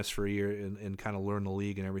apprentice for a year and kind of learn the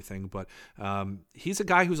league and everything. But he's a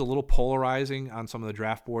guy who's a little polarizing on some of the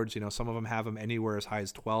draft boards. Some of them have him anywhere as high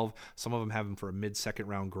as 12. Some of them have him for a mid-second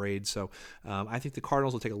round grade. So I think the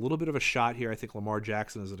Cardinals will take a little bit of a shot here. I think Lamar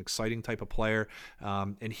Jackson is an exciting type of player,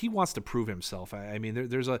 and he wants to prove himself. I mean,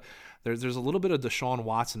 there's a little bit of Deshaun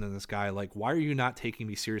Watson in this guy. Like, why are you not taking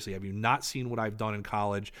me seriously? Have you not seen what I've done in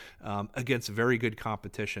college against very good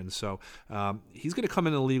competition? So he's going to come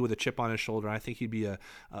in the league with a chip on his shoulder. I think he'd be a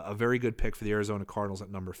very good pick for the Arizona Cardinals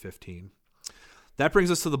at number 15. That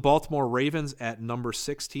brings us to the Baltimore Ravens at number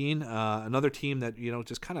 16. Another team that,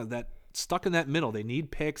 just kind of that stuck in that middle. They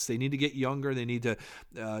need picks. They need to get younger. They need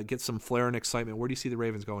to get some flair and excitement. Where do you see the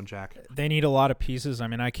Ravens going, Jack? They need a lot of pieces. I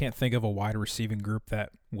mean, I can't think of a wide receiving group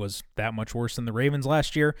that was that much worse than the Ravens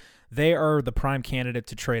last year. They are the prime candidate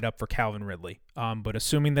to trade up for Calvin Ridley. But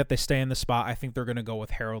assuming that they stay in the spot, I think they're going to go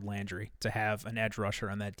with Harold Landry to have an edge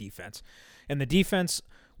rusher on that defense. And the defense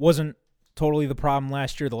wasn't totally the problem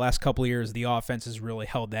last year. The last couple of years, the offense has really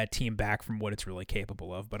held that team back from what it's really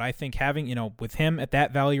capable of. But I think having, with him at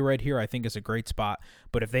that value right here, I think is a great spot.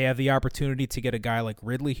 But if they have the opportunity to get a guy like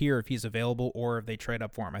Ridley here, if he's available, or if they trade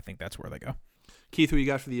up for him, I think that's where they go. Keith, who you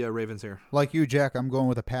got for the Ravens here? Like you, Jack, I'm going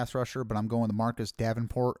with a pass rusher, but I'm going with Marcus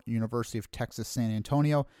Davenport, University of Texas, San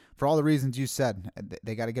Antonio. For all the reasons you said,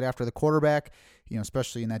 they got to get after the quarterback,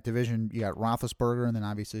 especially in that division. You got Roethlisberger, and then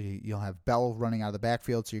obviously you'll have Bell running out of the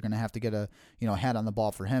backfield, so you're going to have to get a head on the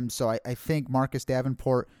ball for him. So I think Marcus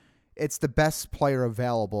Davenport, it's the best player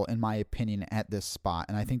available, in my opinion, at this spot,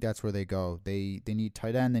 and I think that's where they go. They need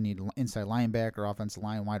tight end, they need inside linebacker, offensive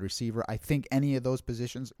line, wide receiver. I think any of those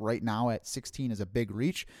positions right now at 16 is a big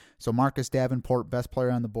reach. So Marcus Davenport, best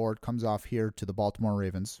player on the board, comes off here to the Baltimore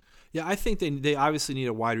Ravens. Yeah, I think they obviously need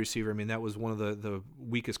a wide receiver. I mean, that was one of the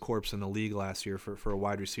weakest corps in the league last year for a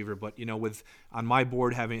wide receiver. But, with on my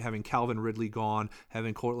board having Calvin Ridley gone,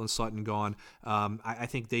 having Cortland Sutton gone, I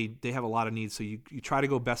think they have a lot of needs. So you try to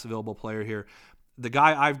go best available player here. The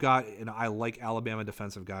guy I've got, and I like Alabama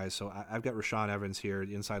defensive guys, so I've got Rashaan Evans here,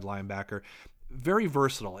 the inside linebacker. Very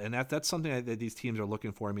versatile, and that's something that these teams are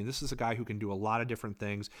looking for. I mean, this is a guy who can do a lot of different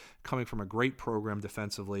things, coming from a great program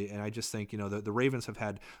defensively, and I just think, the Ravens have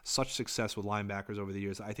had such success with linebackers over the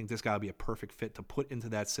years. I think this guy will be a perfect fit to put into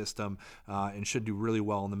that system and should do really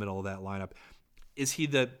well in the middle of that lineup. Is he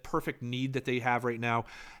the perfect need that they have right now?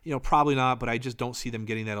 Probably not, but I just don't see them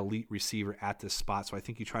getting that elite receiver at this spot. So I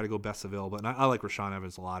think you try to go best available. And I like Rashaan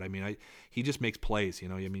Evans a lot. I mean, he just makes plays.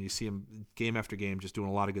 You see him game after game just doing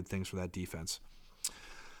a lot of good things for that defense.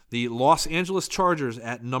 The Los Angeles Chargers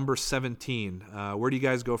at number 17. Where do you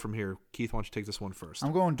guys go from here? Keith, why don't you take this one first?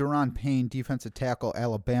 I'm going Daron Payne, defensive tackle,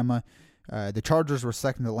 Alabama. The Chargers were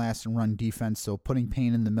second to last in run defense, so putting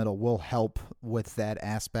Payne in the middle will help with that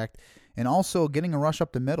aspect. And also getting a rush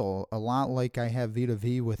up the middle, a lot like I have Vita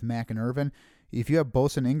V with Mack and Irvin. If you have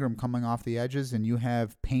Bosa and Ingram coming off the edges and you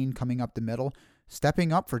have Payne coming up the middle,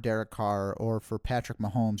 stepping up for Derek Carr or for Patrick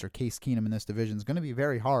Mahomes or Case Keenum in this division is going to be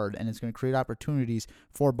very hard, and it's going to create opportunities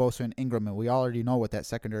for Bosa and Ingram, and we already know what that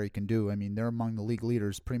secondary can do. I mean, they're among the league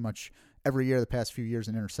leaders pretty much every year the past few years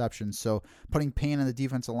in interceptions. So putting Payne on the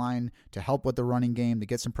defensive line to help with the running game, to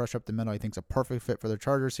get some pressure up the middle, I think is a perfect fit for the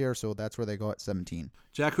Chargers here, so that's where they go at 17.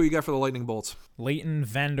 Jack, who you got for the Lightning Bolts? Leighton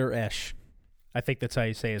Vander Esch. I think that's how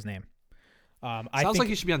you say his name. Sounds like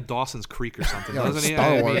he should be on Dawson's Creek or something, doesn't he?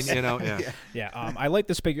 Star Wars. I like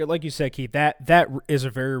this pick. Like you said, Keith, that is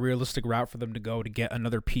a very realistic route for them to go to get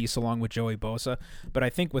another piece along with Joey Bosa. But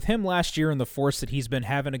I think with him last year and the force that he's been,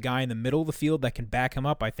 having a guy in the middle of the field that can back him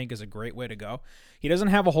up, I think is a great way to go. He doesn't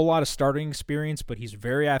have a whole lot of starting experience, but he's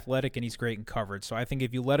very athletic and he's great in coverage. So I think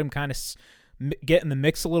if you let him kind of get in the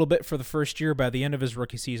mix a little bit for the first year, by the end of his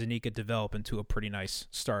rookie season, he could develop into a pretty nice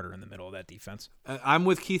starter in the middle of that defense. I'm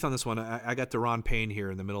with Keith on this one. I got Deron Payne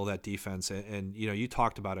here in the middle of that defense, and you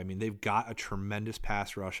talked about it. I mean, they've got a tremendous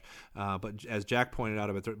pass rush, but as Jack pointed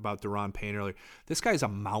out about Deron Payne earlier, this guy's a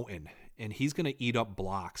mountain. And he's going to eat up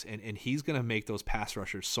blocks, and he's going to make those pass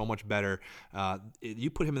rushers so much better.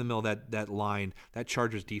 You put him in the middle of that line, that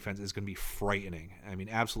Chargers defense is going to be frightening. I mean,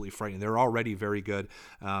 absolutely frightening. They're already very good,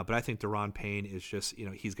 but I think Deron Payne is just,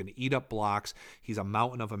 he's going to eat up blocks. He's a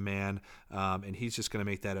mountain of a man, and he's just going to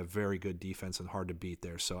make that a very good defense and hard to beat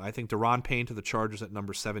there. So I think Deron Payne to the Chargers at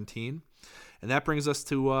number 17. And that brings us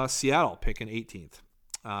to Seattle, picking 18th.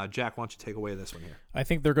 Jack, why don't you take away this one here? I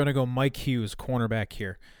think they're going to go Mike Hughes, cornerback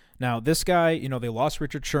here. Now, this guy, they lost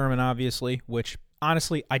Richard Sherman, obviously, which,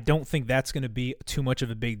 honestly, I don't think that's going to be too much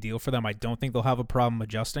of a big deal for them. I don't think they'll have a problem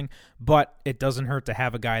adjusting, but it doesn't hurt to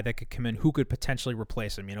have a guy that could come in who could potentially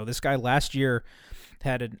replace him. This guy last year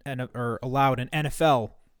had allowed an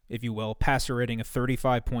NFL, if you will, passer rating of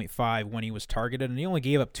 35.5 when he was targeted, and he only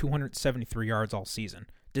gave up 273 yards all season.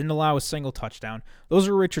 Didn't allow a single touchdown. Those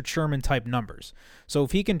are Richard Sherman-type numbers. So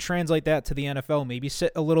if he can translate that to the NFL, maybe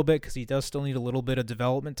sit a little bit because he does still need a little bit of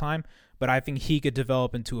development time, but I think he could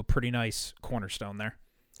develop into a pretty nice cornerstone there.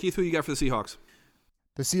 Keith, who you got for the Seahawks?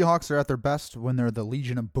 The Seahawks are at their best when they're the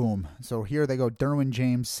Legion of Boom. So here they go, Derwin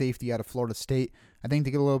James, safety out of Florida State. I think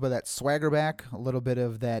to get a little bit of that swagger back, a little bit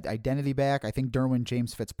of that identity back, I think Derwin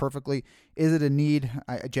James fits perfectly. Is it a need?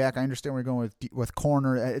 Jack, I understand we're going with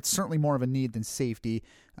corner. It's certainly more of a need than safety.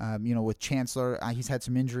 With Chancellor, he's had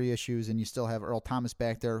some injury issues, and you still have Earl Thomas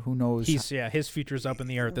back there. Who knows? His future's up in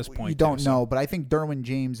the air at this point. You don't know, but I think Derwin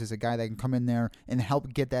James is a guy that can come in there and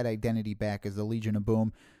help get that identity back as the Legion of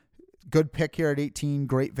Boom. Good pick here at 18,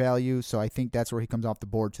 great value, so I think that's where he comes off the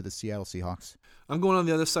board to the Seattle Seahawks. I'm going on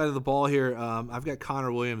the other side of the ball here. I've got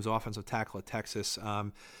Connor Williams, offensive tackle at Texas.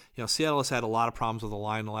 Seattle has had a lot of problems with the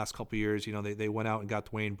line the last couple of years. They went out and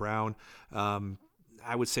got Dwayne Brown.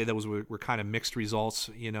 I would say that were kind of mixed results.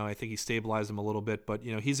 I think he stabilized them a little bit, but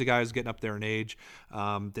he's a guy who's getting up there in age.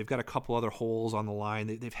 They've got a couple other holes on the line.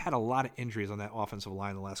 They've had a lot of injuries on that offensive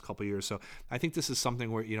line the last couple of years. So I think this is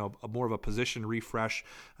something where more of a position refresh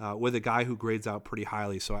with a guy who grades out pretty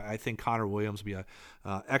highly. So I think Connor Williams will be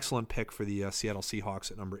an excellent pick for the Seattle Seahawks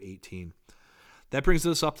at number 18. That brings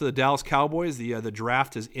us up to the Dallas Cowboys. The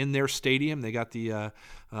draft is in their stadium. They got the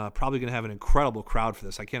probably going to have an incredible crowd for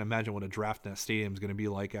this. I can't imagine what a draft in that stadium is going to be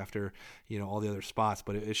like after all the other spots,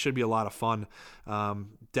 but it should be a lot of fun.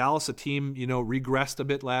 Dallas, a team regressed a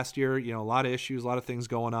bit last year. A lot of issues, a lot of things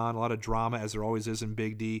going on, a lot of drama as there always is in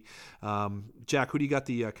Big D. Jack, who do you got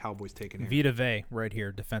the Cowboys taking here? Vita Vea right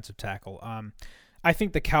here, defensive tackle. I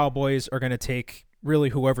think the Cowboys are going to take really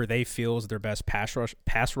whoever they feel is their best pass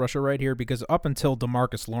rusher right here, because up until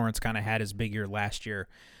DeMarcus Lawrence kind of had his big year last year,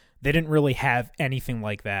 they didn't really have anything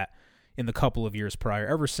like that in the couple of years prior.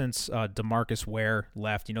 Ever since DeMarcus Ware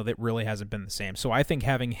left, that really hasn't been the same. So I think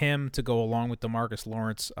having him to go along with DeMarcus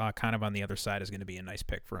Lawrence kind of on the other side is going to be a nice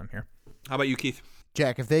pick for him here. How about you, Keith?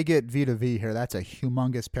 Jack, if they get Vita Vea here, that's a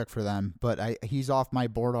humongous pick for them, but he's off my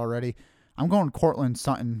board already. I'm going Cortland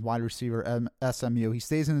Sutton, wide receiver, SMU. He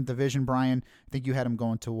stays in the division, Brien. I think you had him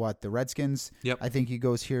going to the Redskins? Yep. I think he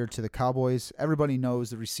goes here to the Cowboys. Everybody knows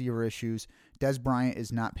the receiver issues. Des Bryant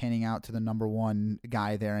is not panning out to the number one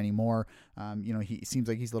guy there anymore. He seems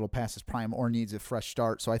like he's a little past his prime or needs a fresh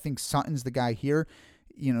start. So I think Sutton's the guy here.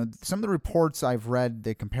 Some of the reports I've read,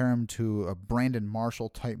 they compare him to a Brandon Marshall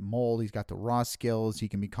type mold. He's got the raw skills. He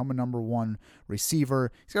can become a number one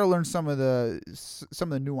receiver. He's got to learn some of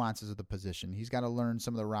the nuances of the position. He's got to learn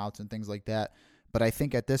some of the routes and things like that. But I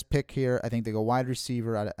think at this pick here, I think they go wide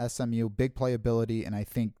receiver out of SMU, big playability, and I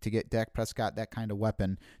think to get Dak Prescott that kind of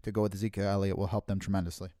weapon to go with Ezekiel Elliott will help them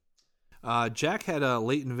tremendously. Jack had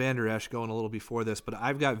Leighton Vander Esch going a little before this, but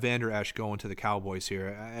I've got Vander Esch going to the Cowboys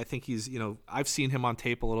here. I think he's, I've seen him on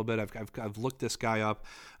tape a little bit. I've looked this guy up.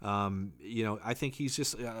 I think he's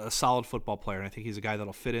just a solid football player, and I think he's a guy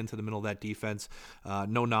that'll fit into the middle of that defense.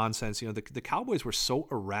 No nonsense. The Cowboys were so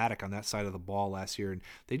erratic on that side of the ball last year, and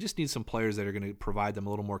they just need some players that are going to provide them a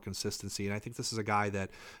little more consistency. And I think this is a guy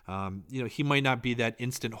that, he might not be that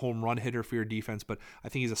instant home run hitter for your defense, but I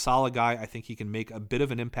think he's a solid guy. I think he can make a bit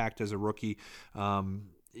of an impact as a rookie.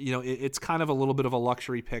 It's kind of a little bit of a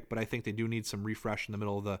luxury pick, but I think they do need some refresh in the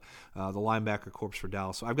middle of the linebacker corps for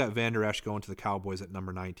Dallas. So I've got Vander Esch going to the Cowboys at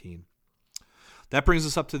number 19. That brings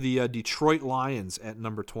us up to the Detroit Lions at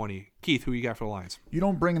number 20. Keith, who you got for the Lions? You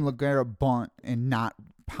don't bring in LeGarrette Blount and not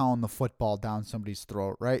pound the football down somebody's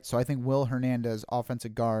throat, right? So I think Will Hernandez,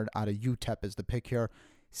 offensive guard out of UTEP, is the pick here.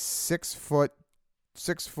 6'2",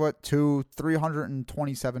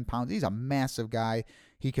 327 pounds. He's a massive guy.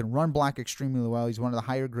 He can run block extremely well. He's one of the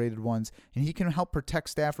higher graded ones, and he can help protect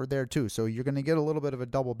Stafford there too. So you're going to get a little bit of a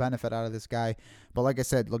double benefit out of this guy. But like I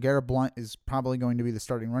said, LeGarrette Blount is probably going to be the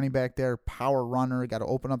starting running back there. Power runner, got to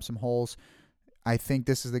open up some holes. I think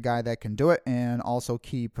this is the guy that can do it and also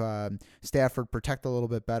keep Stafford protect a little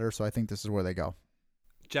bit better. So I think this is where they go.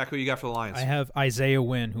 Jack, who you got for the Lions? I have Isaiah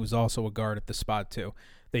Wynn, who's also a guard at the spot too.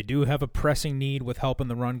 They do have a pressing need with help in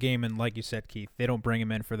the run game, and like you said, Keith, they don't bring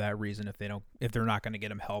him in for that reason if they're not going to get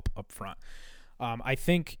him help up front. I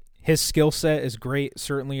think his skill set is great,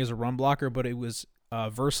 certainly as a run blocker, but it was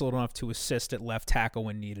versatile enough to assist at left tackle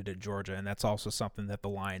when needed at Georgia, and that's also something that the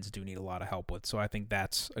Lions do need a lot of help with. So I think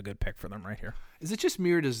that's a good pick for them right here. Is it just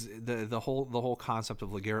mirrored as the whole concept of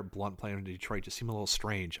LeGarrette Blount playing in Detroit just seemed a little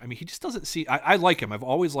strange? I mean, he just doesn't see. I like him. I've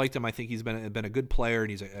always liked him. I think he's been a good player, and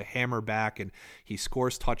he's a hammer back, and he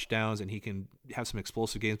scores touchdowns, and he can have some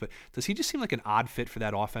explosive games. But does he just seem like an odd fit for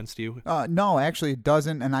that offense to you? No, actually it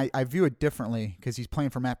doesn't, and I view it differently because he's playing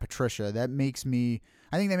for Matt Patricia. I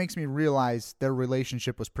think that makes me realize their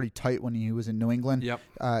relationship was pretty tight when he was in New England. Yep.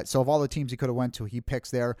 So of all the teams he could have went to, he picks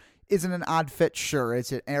there. Isn't an odd fit? Sure.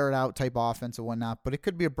 It's an air-it-out type offense and whatnot, but it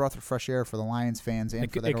could be a breath of fresh air for the Lions fans and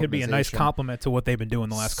for that It could be a nice compliment to what they've been doing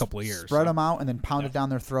the last couple of years. Spread them out and then pound it down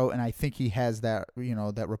their throat, and I think he has that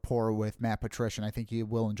that rapport with Matt Patricia, and I think he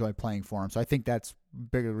will enjoy playing for him. So I think that's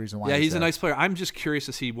bigger reason why. Yeah, he's a nice player. I'm just curious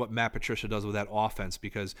to see what Matt Patricia does with that offense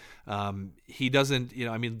because he doesn't.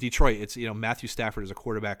 Detroit. It's Matthew Stafford is a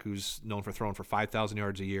quarterback who's known for throwing for 5,000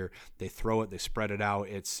 yards a year. They throw it, they spread it out.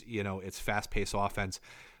 It's fast-paced offense.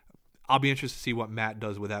 I'll be interested to see what Matt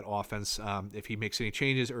does with that offense, if he makes any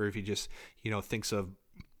changes or if he just thinks of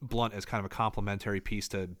Blount as kind of a complementary piece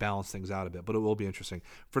to balance things out a bit. But it will be interesting.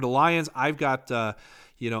 For the Lions, I've got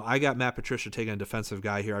I got Matt Patricia taking a defensive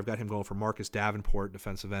guy here. I've got him going for Marcus Davenport,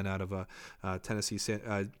 defensive end out of Texas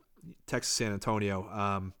San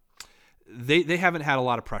Antonio. They haven't had a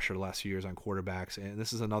lot of pressure the last few years on quarterbacks, and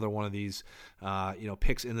this is another one of these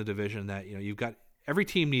picks in the division that you've got. Every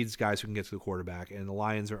team needs guys who can get to the quarterback, and the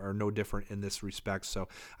Lions are no different in this respect. So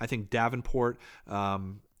I think Davenport,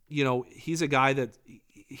 he's a guy that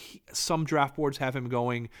some draft boards have him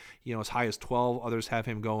going, as high as 12. Others have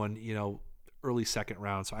him going, early second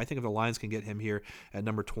round. So I think if the Lions can get him here at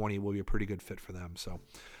number 20, it will be a pretty good fit for them. So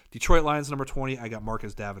Detroit Lions, number 20, I got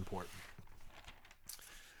Marcus Davenport.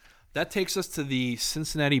 That takes us to the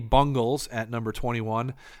Cincinnati Bengals at number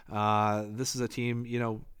 21. This is a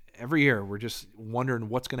team, every year we're just wondering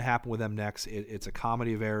what's going to happen with them next. It's a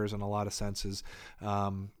comedy of errors in a lot of senses.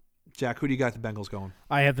 Jack, who do you got the Bengals going?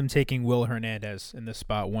 I have them taking Will Hernandez in this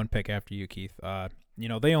spot, one pick after you, Keith.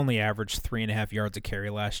 They only averaged 3.5 yards a carry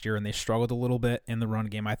last year, and they struggled a little bit in the run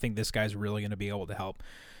game. I think this guy's really going to be able to help.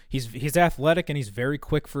 He's athletic and he's very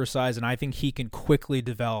quick for his size, and I think he can quickly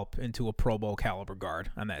develop into a Pro Bowl caliber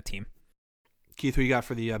guard on that team. Keith, who you got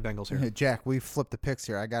for the Bengals here? Jack, we flipped the picks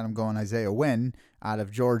here. I got him going Isaiah Wynn out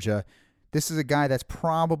of Georgia. This is a guy that's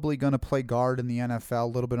probably going to play guard in the NFL, a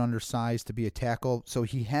little bit undersized to be a tackle. So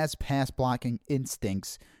he has pass blocking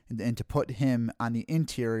instincts, and to put him on the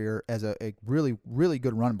interior as a really, really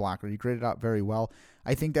good run blocker, he graded out very well.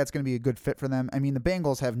 I think that's going to be a good fit for them. I mean, the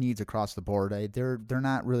Bengals have needs across the board. They're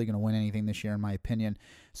not really going to win anything this year, in my opinion.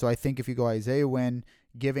 So I think if you go Isaiah Wynn,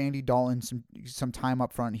 give Andy Dalton some time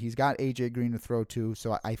up front. He's got A.J. Green to throw to,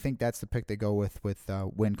 so I think that's the pick they go with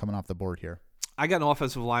Wynn coming off the board here. I got an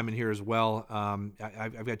offensive lineman here as well.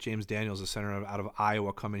 I've got James Daniels, a center out of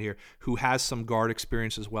Iowa, coming here, who has some guard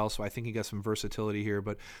experience as well, so I think he got some versatility here.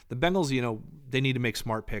 But the Bengals, they need to make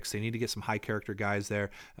smart picks. They need to get some high-character guys there.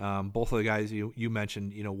 Both of the guys you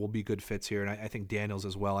mentioned, will be good fits here, and I think Daniels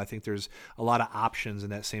as well. I think there's a lot of options in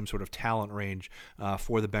that same sort of talent range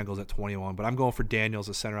for the Bengals at 21. But I'm going for Daniels,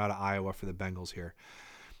 a center out of Iowa, for the Bengals here.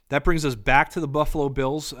 That brings us back to the Buffalo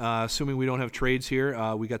Bills. Assuming we don't have trades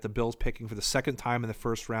here, we got the Bills picking for the second time in the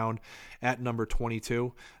first round at number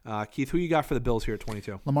 22. Keith, who you got for the Bills here at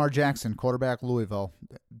 22? Lamar Jackson, quarterback, Louisville.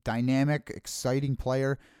 Dynamic, exciting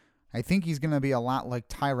player. I think he's going to be a lot like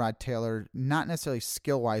Tyrod Taylor, not necessarily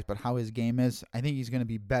skill-wise, but how his game is. I think he's going to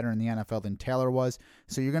be better in the NFL than Taylor was.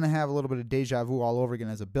 So you're going to have a little bit of deja vu all over again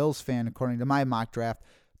as a Bills fan, according to my mock draft.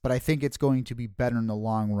 But I think it's going to be better in the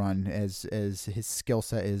long run as his skill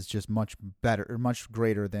set is just much better or much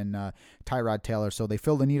greater than Tyrod Taylor. So they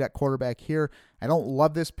fill the need at quarterback here. I don't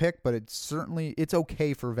love this pick, but it's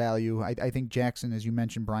okay for value. I think Jackson, as you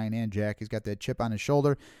mentioned, Brien and Jack, he's got that chip on his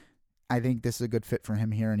shoulder. I think this is a good fit for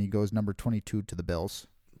him here, and he goes number 22 to the Bills.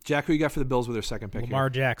 Jack, who you got for the Bills with their second pick? Lamar here?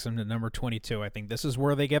 Jackson at number 22. I think this is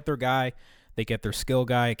where they get their guy. They get their skill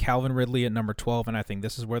guy, Calvin Ridley at number 12, and I think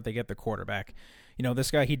this is where they get their quarterback. You know,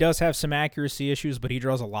 this guy, he does have some accuracy issues, but he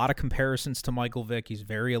draws a lot of comparisons to Michael Vick. He's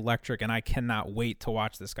very electric, and I cannot wait to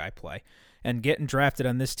watch this guy play. And getting drafted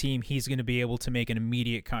on this team, he's going to be able to make an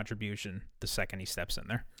immediate contribution the second he steps in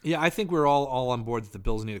there. Yeah, I think we're all on board that the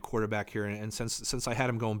Bills need a quarterback here. And since I had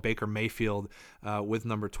him going Baker Mayfield with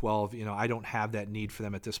number 12, you know, I don't have that need for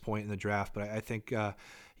them at this point in the draft. But I think,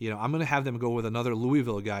 you know, I'm going to have them go with another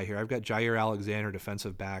Louisville guy here. I've got Jair Alexander,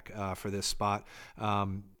 defensive back, for this spot.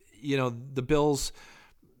 You know, the Bills,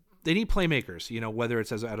 they need playmakers, you know, whether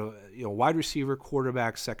it's as a wide receiver,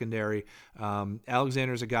 quarterback, secondary.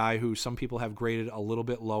 Alexander's a guy who some people have graded a little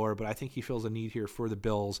bit lower, but I think he feels a need here for the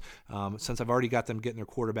Bills. Since I've already got them getting their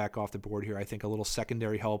quarterback off the board here, I think a little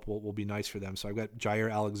secondary help will be nice for them. So I've got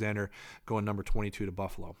Jair Alexander going number 22 to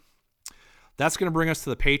Buffalo. That's going to bring us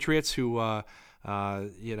to the Patriots, who,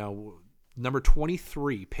 you know, number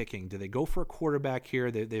 23 picking. Do they go for a quarterback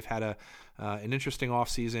here? They've had an interesting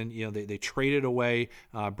offseason. You know, they traded away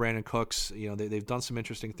Brandon Cooks. You know, they've done some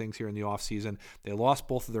interesting things here in the offseason. They lost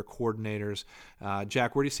both of their coordinators.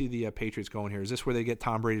 Jack, where do you see the Patriots going here? Is this where they get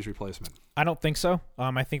Tom Brady's replacement? I don't think so.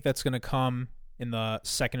 I think that's going to come in the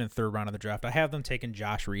second and third round of the draft. I have them taking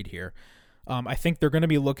Josh Reed here. I think they're going to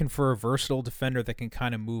be looking for a versatile defender that can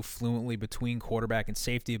kind of move fluently between quarterback and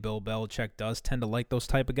safety. Bill Belichick does tend to like those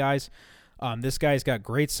type of guys. This guy's got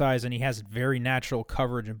great size, and he has very natural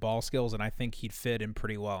coverage and ball skills, and I think he'd fit in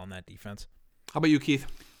pretty well in that defense. How about you, Keith?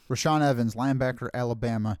 Rashaan Evans, linebacker,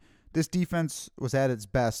 Alabama. This defense was at its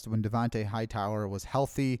best when Devontae Hightower was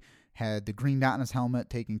healthy, had the green dot on his helmet,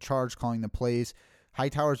 taking charge, calling the plays.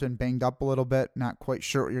 Hightower's been banged up a little bit, not quite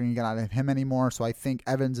sure what you're going to get out of him anymore, so I think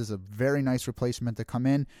Evans is a very nice replacement to come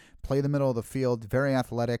in, play the middle of the field, very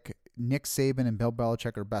athletic. Nick Saban and Bill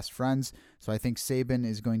Belichick are best friends, so I think Saban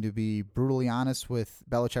is going to be brutally honest with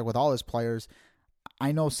Belichick with all his players.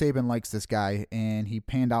 I know Saban likes this guy, and he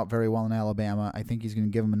panned out very well in Alabama. I think he's going to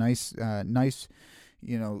give him a nice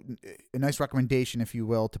recommendation, if you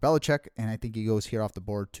will, to Belichick, and I think he goes here off the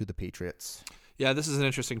board to the Patriots. Yeah, this is an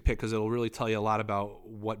interesting pick because it'll really tell you a lot about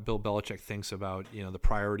what Bill Belichick thinks about, you know, the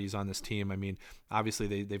priorities on this team. I mean,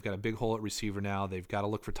 obviously they've got a big hole at receiver now. They've got to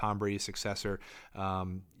look for Tom Brady's successor.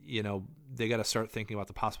 You know, they got to start thinking about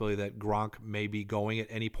the possibility that Gronk may be going at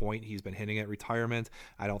any point. He's been hinting at retirement.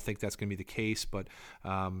 I don't think that's going to be the case, but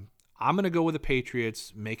I'm going to go with the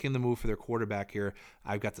Patriots making the move for their quarterback here.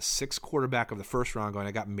 I've got the sixth quarterback of the first round going.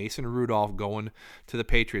 I got Mason Rudolph going to the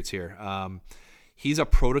Patriots here. He's a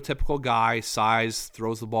prototypical guy, size,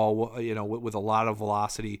 throws the ball, you know, with a lot of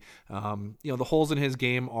velocity. You know, the holes in his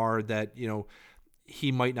game are that, you know,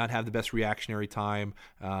 he might not have the best reactionary time.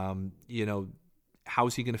 You know,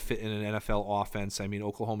 how's he going to fit in an NFL offense? I mean,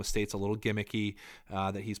 Oklahoma State's a little gimmicky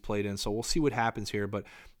that he's played in, so we'll see what happens here. But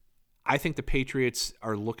I think the Patriots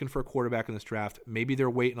are looking for a quarterback in this draft. Maybe they're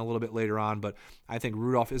waiting a little bit later on, but I think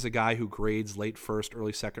Rudolph is a guy who grades late first,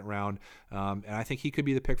 early second round, and I think he could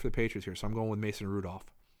be the pick for the Patriots here, so I'm going with Mason Rudolph.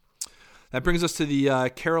 That brings us to the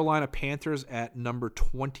Carolina Panthers at number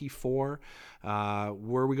 24. Where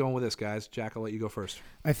are we going with this, guys? Jack, I'll let you go first.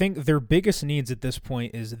 I think their biggest needs at this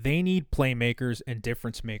point is they need playmakers and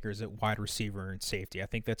difference makers at wide receiver and safety. I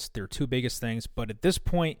think that's their two biggest things, but at this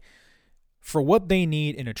point, for what they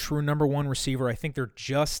need in a true number one receiver, I think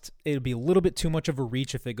it'll be a little bit too much of a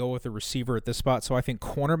reach if they go with a receiver at this spot. So I think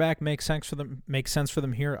cornerback makes sense for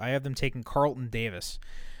them here. I have them taking Carlton Davis.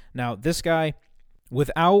 Now, this guy,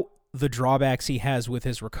 without the drawbacks he has with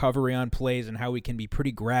his recovery on plays and how he can be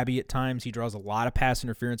pretty grabby at times, he draws a lot of pass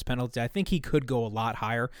interference penalties. I think he could go a lot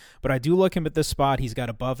higher, but I do look him at this spot. He's got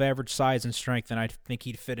above average size and strength, and I think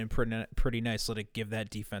he'd fit in pretty nicely to give that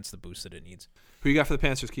defense the boost that it needs. Who you got for the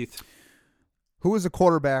Panthers, Keith? Who was the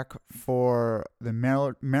quarterback for the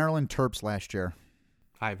Maryland Terps last year?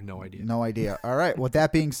 I have no idea. No idea. All right. With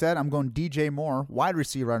that being said, I'm going DJ Moore, wide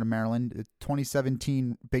receiver out of Maryland,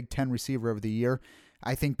 2017 Big Ten receiver of the year.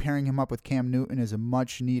 I think pairing him up with Cam Newton is a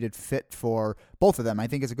much-needed fit for both of them. I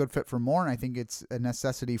think it's a good fit for Moore, and I think it's a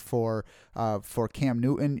necessity for Cam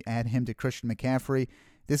Newton. Add him to Christian McCaffrey.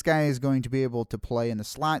 This guy is going to be able to play in the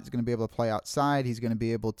slot. He's going to be able to play outside. He's going to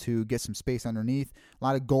be able to get some space underneath. A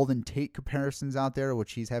lot of Golden Tate comparisons out there,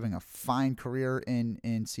 which he's having a fine career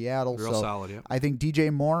in Seattle. Real solid, yeah. I think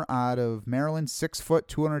DJ Moore out of Maryland, 6 foot,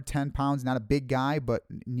 210 pounds, not a big guy, but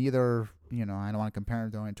neither, I don't want to compare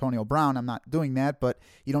him to Antonio Brown. I'm not doing that, but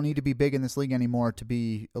you don't need to be big in this league anymore to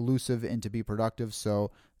be elusive and to be productive.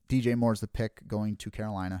 So DJ Moore's the pick going to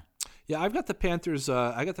Carolina. Yeah, I've got the Panthers.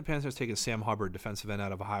 I got the Panthers taking Sam Hubbard, defensive end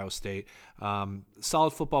out of Ohio State.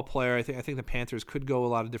 Solid football player. I think the Panthers could go a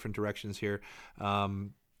lot of different directions here.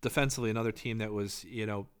 Defensively, another team that was,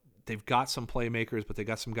 they've got some playmakers, but they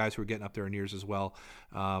got some guys who are getting up there in years as well.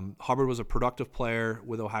 Hubbard was a productive player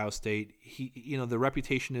with Ohio State. He, the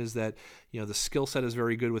reputation is that, the skill set is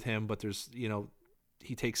very good with him, but there's,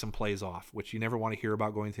 he takes some plays off, which you never want to hear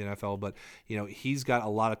about going to the NFL. But, he's got a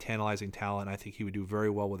lot of tantalizing talent. I think he would do very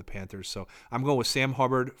well with the Panthers. So I'm going with Sam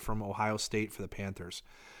Hubbard from Ohio State for the Panthers.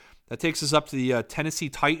 That takes us up to the Tennessee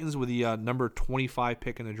Titans with the number 25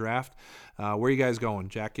 pick in the draft. Where are you guys going?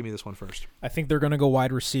 Jack, give me this one first. I think they're going to go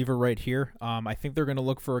wide receiver right here. I think they're going to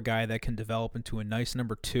look for a guy that can develop into a nice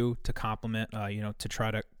number 2 to complement, to try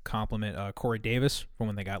to complement Corey Davis from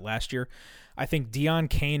when they got last year. I think Deion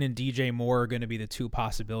Kane and DJ Moore are going to be the two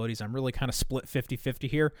possibilities. I'm really kind of split 50-50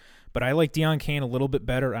 here, but I like Deion Kane a little bit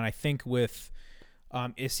better, and I think with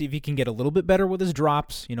see if he can get a little bit better with his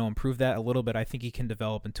drops, improve that a little bit. I think he can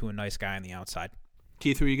develop into a nice guy on the outside.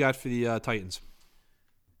 Keith, who you got for the Titans?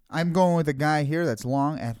 I'm going with a guy here that's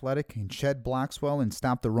long, athletic, can shed blocks well, and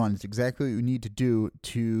stop the run. It's exactly what you need to do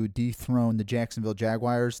to dethrone the Jacksonville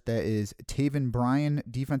Jaguars. That is Taven Brien,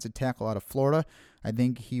 defensive tackle out of Florida. I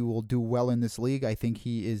think he will do well in this league. I think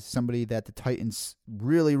he is somebody that the Titans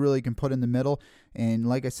really, really can put in the middle. And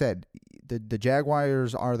like I said, the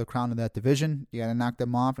Jaguars are the crown of that division. You got to knock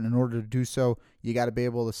them off, and in order to do so, you got to be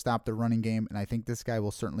able to stop the running game. And I think this guy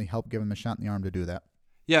will certainly help give him a shot in the arm to do that.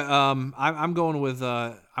 Yeah, I'm going with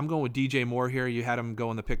DJ Moore here. You had him go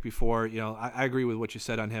in the pick before. I agree with what you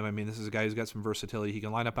said on him. I mean, this is a guy who's got some versatility. He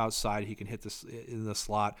can line up outside. He can hit this in the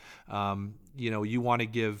slot. You want to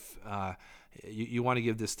give you want to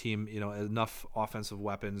give this team enough offensive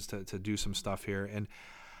weapons to do some stuff here. And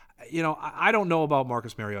I don't know about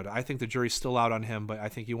Marcus Mariota. I think the jury's still out on him, but I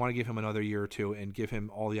think you want to give him another year or two and give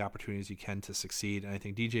him all the opportunities you can to succeed. And I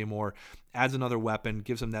think DJ Moore adds another weapon,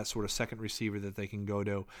 gives him that sort of second receiver that they can go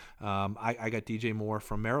to. I got DJ Moore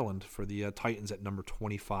from Maryland for the Titans at number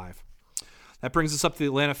 25. That brings us up to the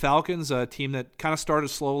Atlanta Falcons, a team that kind of started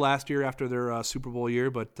slow last year after their Super Bowl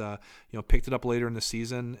year, but picked it up later in the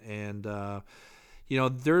season, and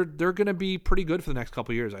they're going to be pretty good for the next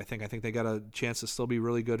couple of years. I think they got a chance to still be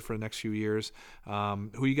really good for the next few years.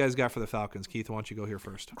 Who you guys got for the Falcons? Keith, why don't you go here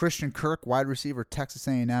first? Christian Kirk, wide receiver, Texas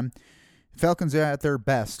A&M. Falcons are at their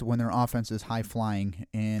best when their offense is high-flying.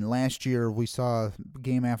 And last year we saw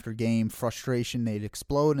game after game frustration. They'd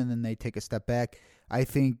explode, and then they'd take a step back. I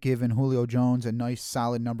think giving Julio Jones a nice,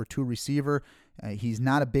 solid number 2 receiver, he's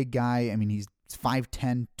not a big guy. I mean, he's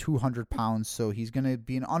 5'10", 200 pounds, so he's going to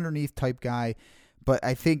be an underneath type guy. But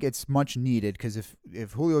I think it's much needed because if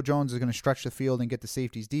Julio Jones is going to stretch the field and get the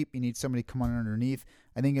safeties deep, you need somebody to come on underneath.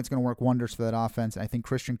 I think it's going to work wonders for that offense. I think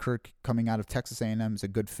Christian Kirk coming out of Texas A&M is a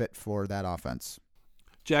good fit for that offense.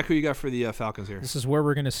 Jack, who you got for the Falcons here? This is where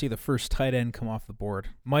we're going to see the first tight end come off the board.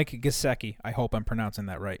 Mike Gesicki. I hope I'm pronouncing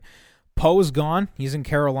that right. Poe's gone. He's in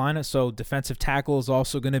Carolina, so defensive tackle is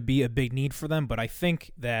also going to be a big need for them, but I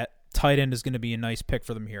think that tight end is going to be a nice pick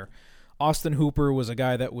for them here. Austin Hooper was a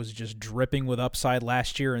guy that was just dripping with upside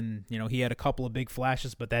last year, and he had a couple of big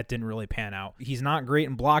flashes, but that didn't really pan out. He's not great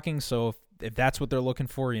in blocking, so if that's what they're looking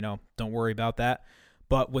for, don't worry about that.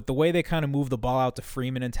 But with the way they kind of move the ball out to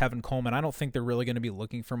Freeman and Tevin Coleman, I don't think they're really going to be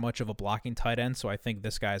looking for much of a blocking tight end, so I think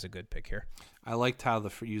this guy is a good pick here. I liked how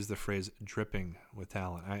use the phrase "dripping with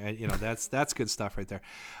talent." That's good stuff right there.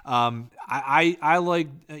 I like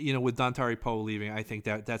with Dontari Poe leaving, I think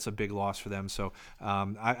that's a big loss for them. So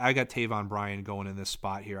I got Taven Brien going in this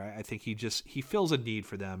spot here. I think he fills a need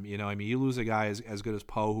for them. You lose a guy as good as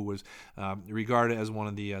Poe, who was regarded as one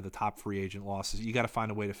of the top free agent losses. You got to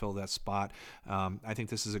find a way to fill that spot. I think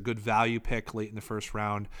this is a good value pick late in the first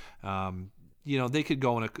round. They could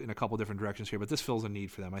go in a couple different directions here, but this fills a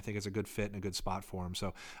need for them. I think it's a good fit and a good spot for them.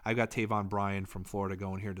 So I've got Taven Brien from Florida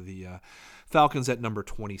going here to the Falcons at number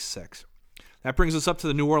 26. That brings us up to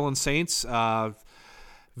the New Orleans Saints.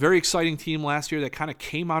 Very exciting team last year that kind of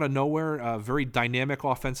came out of nowhere. Very dynamic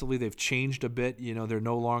offensively. They've changed a bit. They're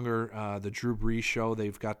no longer the Drew Brees show.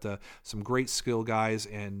 They've got some great skill guys,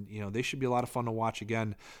 and they should be a lot of fun to watch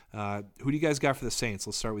again. Who do you guys got for the Saints?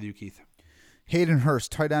 Let's start with you, Keith. Hayden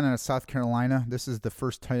Hurst, tight end out of South Carolina. This is the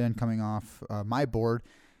first tight end coming off my board.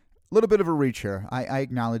 A little bit of a reach here. I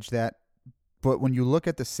acknowledge that. But when you look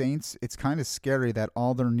at the Saints, it's kind of scary that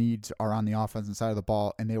all their needs are on the offensive side of the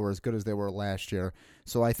ball, and they were as good as they were last year.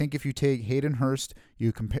 So I think if you take Hayden Hurst,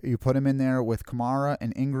 you put him in there with Kamara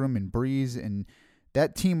and Ingram and Breeze, and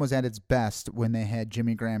that team was at its best when they had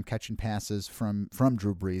Jimmy Graham catching passes from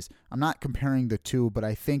Drew Brees. I'm not comparing the two, but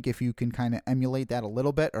I think if you can kind of emulate that a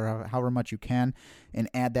little bit, or however much you can, and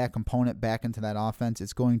add that component back into that offense,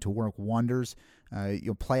 it's going to work wonders.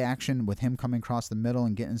 Play action with him coming across the middle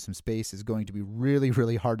and getting some space is going to be really,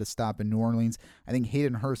 really hard to stop in New Orleans. I think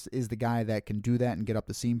Hayden Hurst is the guy that can do that and get up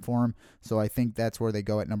the seam for him. So I think that's where they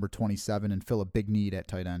go at number 27 and fill a big need at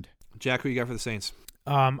tight end. Jack, who you got for the Saints?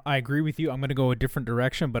 I agree with you. I'm going to go a different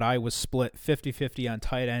direction, but I was split 50-50 on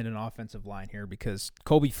tight end and offensive line here because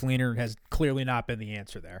Coby Fleener has clearly not been the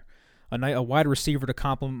answer there. A wide receiver to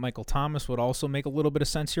complement Michael Thomas would also make a little bit of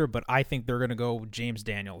sense here, but I think they're going to go James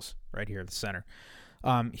Daniels right here at the center.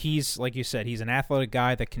 He's, like you said, he's an athletic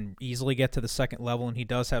guy that can easily get to the second level, and he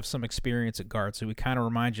does have some experience at guard, so he kind of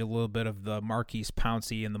reminds you a little bit of the Marquise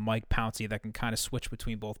Pouncey and the Mike Pouncey that can kind of switch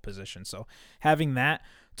between both positions. So having that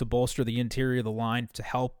to bolster the interior of the line to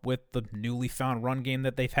help with the newly found run game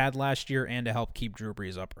that they've had last year and to help keep Drew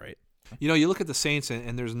Brees upright. You look at the Saints,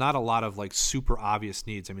 and there's not a lot of super obvious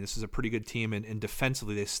needs. I mean, this is a pretty good team, and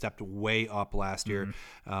defensively they stepped way up last year.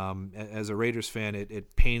 As a Raiders fan,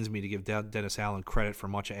 it pains me to give Dennis Allen credit for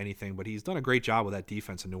much of anything, but he's done a great job with that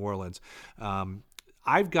defense in New Orleans.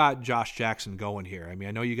 I've got Josh Jackson going here. I mean,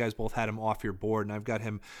 I know you guys both had him off your board, and I've got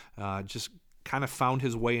him just kind of found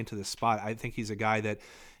his way into this spot. I think he's a guy that,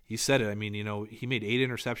 you said it, I mean, he made 8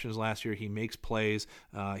 interceptions last year. He makes plays.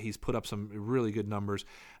 He's put up some really good numbers.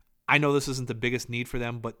 I know this isn't the biggest need for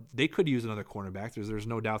them, but they could use another cornerback. There's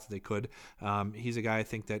no doubt that they could. He's a guy I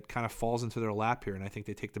think that kind of falls into their lap here, and I think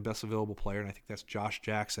they take the best available player, and I think that's Josh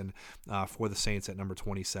Jackson for the Saints at number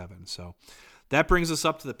 27. So that brings us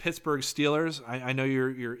up to the Pittsburgh Steelers. I know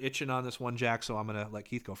you're itching on this one, Jack, so I'm going to let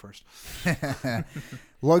Keith go first.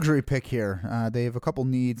 Luxury pick here. They have a couple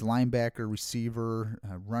needs: linebacker, receiver,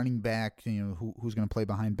 running back. Who's going to play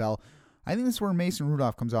behind Bell. I think this is where Mason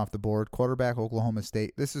Rudolph comes off the board, quarterback, Oklahoma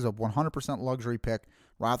State. This is a 100% luxury pick.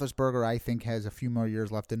 Roethlisberger, I think, has a few more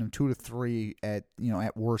years left in him, 2 to 3 at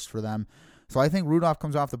worst for them. So I think Rudolph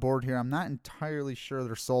comes off the board here. I'm not entirely sure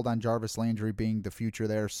they're sold on Jarvis Landry being the future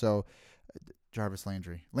there. So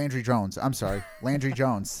Landry Jones. I'm sorry. Landry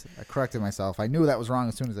Jones. I corrected myself. I knew that was wrong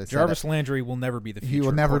as soon as I said Jarvis it. Landry will never be the future He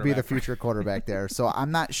will never be the future quarterback there. So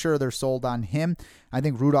I'm not sure they're sold on him. I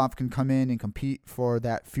think Rudolph can come in and compete for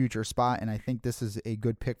that future spot, and I think this is a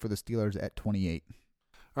good pick for the Steelers at 28.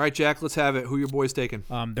 All right, Jack, let's have it. Who are your boys taking?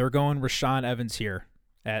 They're going Rashaan Evans here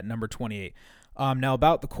at number 28. Now,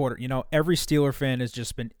 about the quarter, every Steeler fan has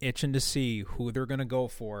just been itching to see who they're going to go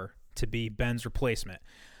for to be Ben's replacement.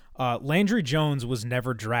 Landry Jones was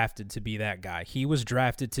never drafted to be that guy. He was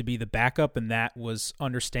drafted to be the backup, and that was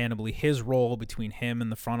understandably his role between him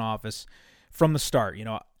and the front office from the start.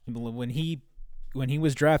 When he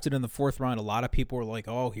was drafted in the 4th round, a lot of people were like,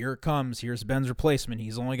 oh, here it comes. Here's Ben's replacement.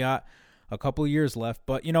 He's only got a couple of years left.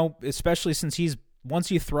 But, especially since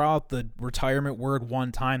once you throw out the retirement word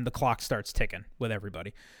one time, the clock starts ticking with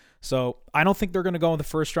everybody. So I don't think they're going to go in the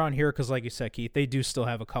first round here because, like you said, Keith, they do still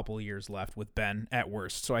have a couple of years left with Ben at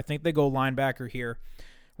worst. So I think they go linebacker here.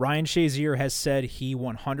 Ryan Shazier has said he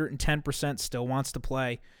 110% still wants to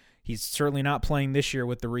play. He's certainly not playing this year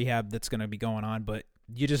with the rehab that's going to be going on, but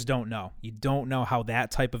you just don't know. You don't know how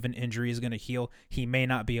that type of an injury is going to heal. He may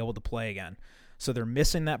not be able to play again. So they're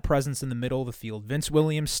missing that presence in the middle of the field. Vince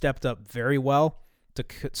Williams stepped up very well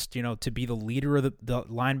to be the leader of the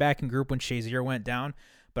linebacking group when Shazier went down.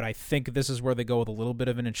 But I think this is where they go with a little bit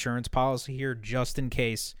of an insurance policy here, just in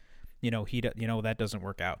case, that doesn't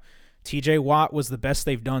work out. T.J. Watt was the best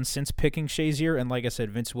they've done since picking Shazier, and like I said,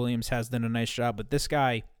 Vince Williams has done a nice job. But this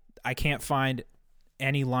guy, I can't find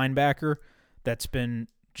any linebacker that's been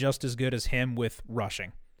just as good as him with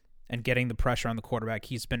rushing and getting the pressure on the quarterback.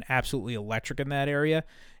 He's been absolutely electric in that area.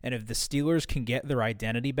 And if the Steelers can get their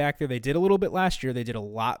identity back there, they did a little bit last year. They did a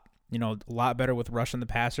lot better with rushing the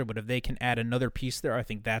passer, but if they can add another piece there, I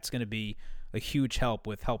think that's going to be a huge help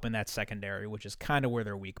with helping that secondary, which is kind of where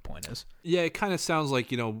their weak point is. Yeah, it kind of sounds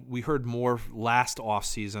like, we heard more last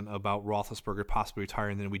offseason about Roethlisberger possibly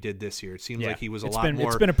retiring than we did this year. It seems like he was more.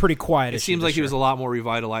 It's been a pretty quiet. It seems like he was a lot more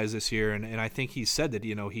revitalized this year, and I think he said that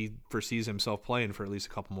he foresees himself playing for at least a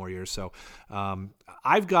couple more years. So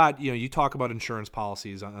I've got you talk about insurance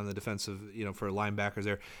policies on the defensive for linebackers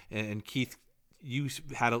there, and Keith, you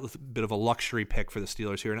had a bit of a luxury pick for the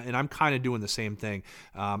Steelers here, and I'm kind of doing the same thing.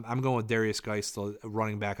 I'm going with Darius Geist, the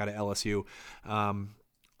running back out of LSU.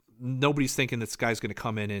 Nobody's thinking this guy's going to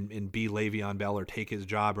come in and be Le'Veon Bell or take his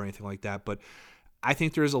job or anything like that, but I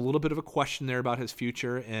think there's a little bit of a question there about his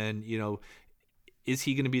future, and is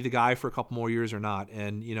he going to be the guy for a couple more years or not?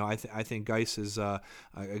 And I think Geist is a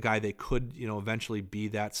guy that could eventually be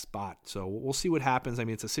that spot. So we'll see what happens. I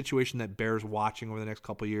mean, it's a situation that bears watching over the next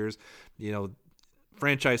couple of years.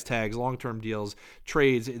 Franchise tags, long-term deals,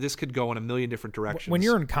 trades. This could go in a million different directions. When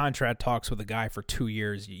you're in contract talks with a guy for 2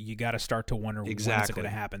 years, you got to start to wonder when's it going to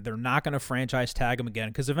happen. They're not going to franchise tag him again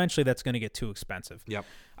because eventually that's going to get too expensive. Yep.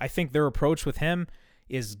 I think their approach with him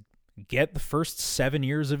is get the first 7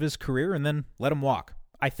 years of his career and then let him walk.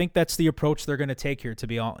 I think that's the approach they're going to take here, to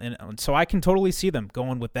be all in. So I can totally see them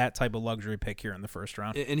going with that type of luxury pick here in the first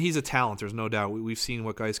round. And he's a talent. There's no doubt. We've seen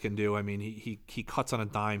what guys can do. I mean, he cuts on a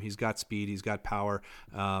dime. He's got speed. He's got power.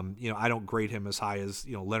 I don't grade him as high as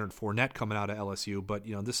Leonard Fournette coming out of LSU, but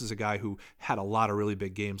this is a guy who had a lot of really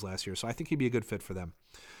big games last year. So I think he'd be a good fit for them.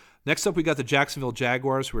 Next up, we got the Jacksonville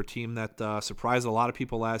Jaguars, who are a team that surprised a lot of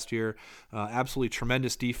people last year. Absolutely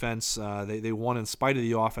tremendous defense. They won in spite of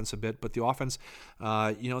the offense a bit, but the offense,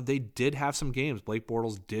 they did have some games. Blake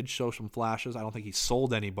Bortles did show some flashes. I don't think he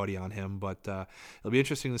sold anybody on him, but it'll be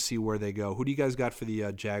interesting to see where they go. Who do you guys got for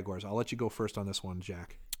the Jaguars? I'll let you go first on this one,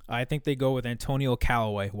 Jack. I think they go with Antonio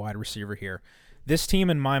Callaway, wide receiver here. This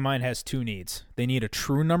team, in my mind, has two needs. They need a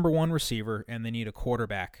true number one receiver, and they need a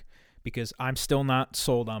quarterback. Because I'm still not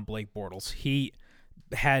sold on Blake Bortles. He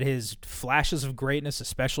had his flashes of greatness,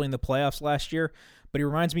 especially in the playoffs last year, but he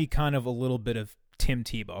reminds me kind of a little bit of Tim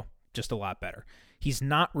Tebow, just a lot better. He's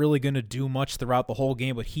not really going to do much throughout the whole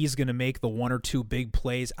game, but he's going to make the one or two big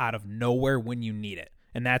plays out of nowhere when you need it,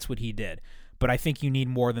 and that's what he did. But I think you need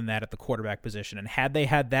more than that at the quarterback position, and had they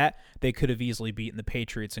had that, they could have easily beaten the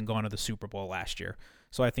Patriots and gone to the Super Bowl last year.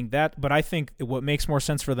 So I think that, but I think what makes more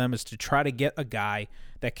sense for them is to try to get a guy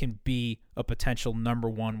that can be a potential number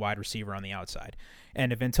one wide receiver on the outside.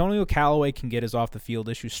 And if Antonio Callaway can get his off the field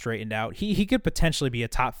issues straightened out, he could potentially be a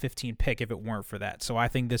top 15 pick if it weren't for that. So I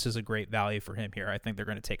think this is a great value for him here. I think they're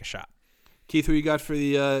going to take a shot. Keith, who you got for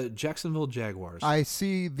the Jacksonville Jaguars? I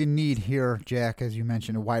see the need here, Jack, as you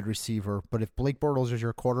mentioned, a wide receiver. But if Blake Bortles is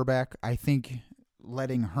your quarterback, I think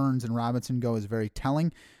letting Hearns and Robinson go is very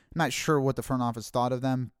telling. I'm not sure what the front office thought of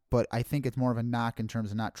them, but I think it's more of a knock in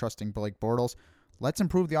terms of not trusting Blake Bortles. Let's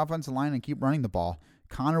improve the offensive line and keep running the ball.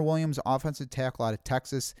 Connor Williams, offensive tackle out of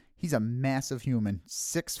Texas. He's a massive human,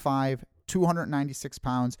 6'5", 296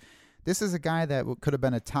 pounds. This is a guy that could have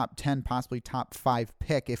been a top 10, possibly top 5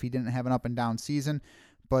 pick if he didn't have an up-and-down season.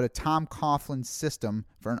 But a Tom Coughlin system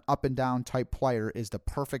for an up-and-down type player is the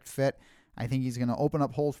perfect fit. I think he's going to open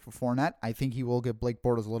up holes for Fournette. I think he will give Blake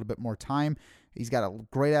Bortles a little bit more time. He's got a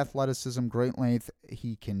great athleticism, great length.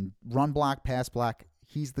 He can run block, pass block.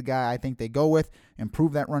 He's the guy I think they go with.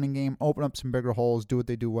 Improve that running game, open up some bigger holes, do what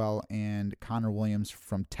they do well, and Connor Williams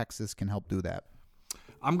from Texas can help do that.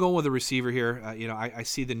 I'm going with a receiver here. I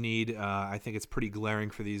see the need. I think it's pretty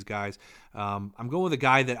glaring for these guys. I'm going with a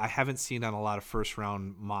guy that I haven't seen on a lot of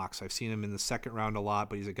first-round mocks. I've seen him in the second round a lot,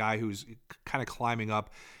 but he's a guy who's kind of climbing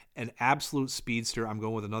up. An absolute speedster. I'm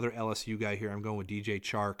going with another LSU guy here. I'm going with DJ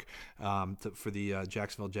Chark for the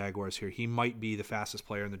Jacksonville Jaguars here. He might be the fastest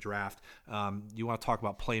player in the draft. You want to talk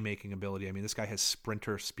about playmaking ability. I mean, this guy has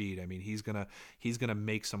sprinter speed. I mean, he's gonna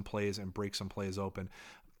make some plays and break some plays open.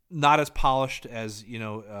 Not as polished as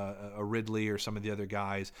a Ridley or some of the other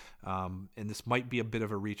guys, and this might be a bit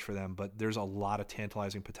of a reach for them. But there's a lot of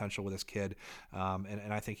tantalizing potential with this kid,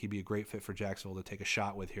 and I think he'd be a great fit for Jacksonville to take a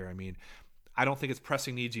shot with here. I mean, I don't think it's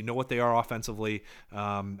pressing needs. You know what they are offensively.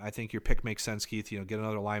 I think your pick makes sense, Keith. Get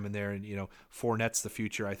another lineman there, and Fournette's the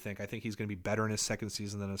future. I think he's going to be better in his second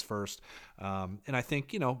season than his first. And I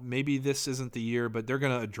think maybe this isn't the year, but they're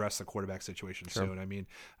going to address the quarterback situation soon. I mean,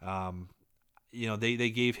 they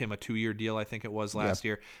gave him a 2-year deal, I think it was last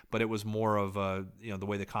year, but it was more of the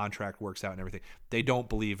way the contract works out and everything. They don't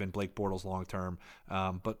believe in Blake Bortles long term,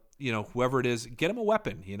 but whoever it is, get him a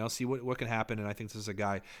weapon. See what can happen. And I think this is a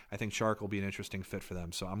guy. I think Chark will be an interesting fit for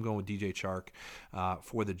them. So I'm going with DJ Chark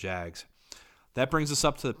for the Jags. That brings us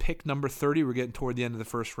up to pick number 30. We're getting toward the end of the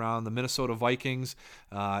first round. The Minnesota Vikings.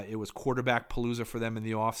 It was quarterback palooza for them in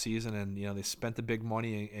the offseason, and they spent the big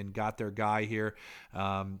money and got their guy here.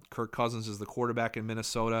 Kirk Cousins is the quarterback in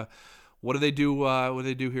Minnesota. What do they do? What do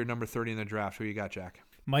they do here, number 30 in the draft? Who you got, Jack?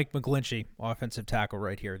 Mike McGlinchey, offensive tackle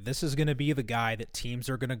right here. This is going to be the guy that teams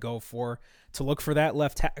are going to go for to look for that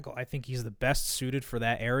left tackle. I think he's the best suited for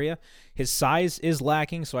that area. His size is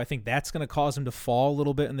lacking, so I think that's going to cause him to fall a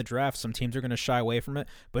little bit in the draft. Some teams are going to shy away from it,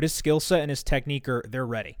 but his skill set and his technique they're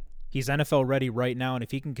ready. He's NFL ready right now, and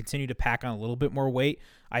if he can continue to pack on a little bit more weight,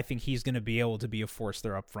 I think he's going to be able to be a force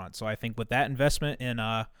there up front. So I think with that investment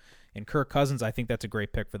in Kirk Cousins, I think that's a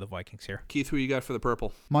great pick for the Vikings here. Keith, who you got for the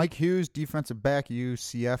purple? Mike Hughes, defensive back,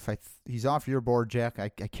 UCF. He's off your board, Jack. I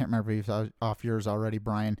can't remember if he's off yours already,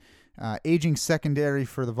 Brian. Aging secondary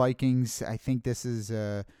for the Vikings. I think this is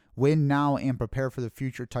a win now and prepare for the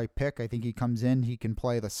future type pick. I think he comes in. He can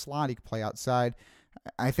play the slot. He can play outside.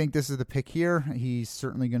 I think this is the pick here. He's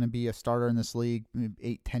certainly going to be a starter in this league,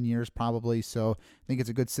 8-10 years probably. So I think it's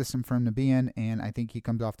a good system for him to be in, and I think he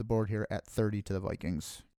comes off the board here at 30 to the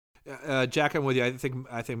Vikings. Jack, I'm with you. I think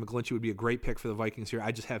McGlinchey would be a great pick for the Vikings here.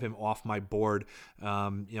 I just have him off my board.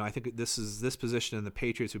 I think this position and the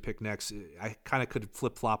Patriots who pick next, I kind of could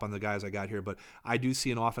flip-flop on the guys I got here, but I do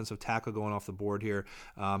see an offensive tackle going off the board here.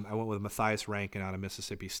 I went with Matthias Rankin out of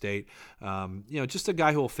Mississippi State. Just a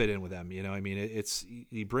guy who will fit in with them. It's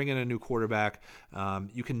you bring in a new quarterback.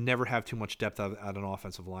 You can never have too much depth out an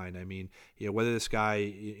offensive line. Whether this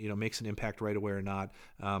guy makes an impact right away or not,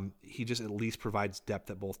 he just at least provides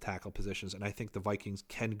depth at both tackle positions, and I think the Vikings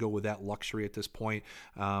can go with that luxury at this point.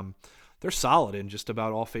 They're solid in just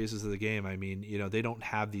about all phases of the game. They don't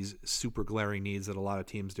have these super glaring needs that a lot of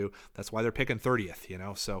teams do. That's why they're picking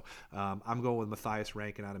 30th, So I'm going with Matthias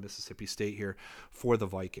Rankin out of Mississippi State here for the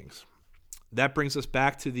Vikings. That brings us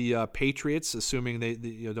back to the Patriots, assuming they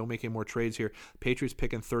don't make any more trades here. Patriots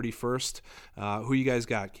picking 31st. Who you guys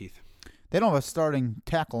got, Keith? They don't have a starting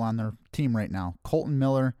tackle on their team right now. Colton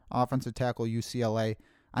Miller, offensive tackle, UCLA.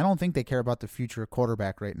 I don't think they care about the future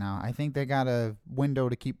quarterback right now. I think they got a window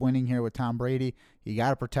to keep winning here with Tom Brady. You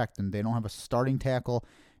got to protect them. They don't have a starting tackle.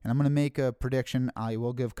 And I'm going to make a prediction. I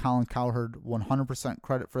will give Colin Cowherd 100%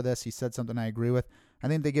 credit for this. He said something I agree with. I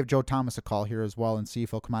think they give Joe Thomas a call here as well and see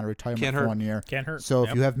if he'll come out of retirement for 1 year. Can't hurt. So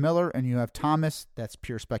if you have Miller and you have Thomas, that's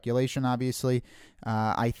pure speculation, obviously.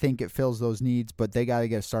 I think it fills those needs, but they got to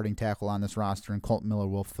get a starting tackle on this roster, and Colton Miller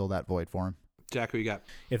will fill that void for him. Jack, who you got?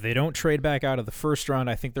 If they don't trade back out of the first round,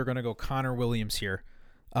 I think they're going to go Connor Williams here.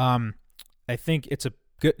 I think it's a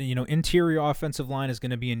good, interior offensive line is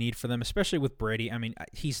going to be a need for them, especially with Brady.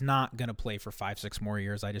 He's not going to play for 5-6 more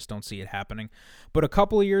years. I just don't see it happening. But a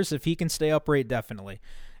couple of years, if he can stay upright, definitely.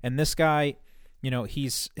 And this guy,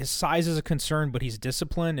 his size is a concern, but he's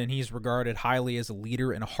disciplined and he's regarded highly as a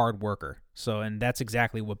leader and a hard worker. And that's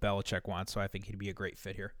exactly what Belichick wants. So I think he'd be a great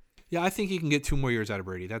fit here. Yeah, I think he can get 2 more years out of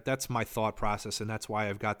Brady. That's my thought process, and that's why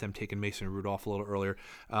I've got them taking Mason Rudolph a little earlier.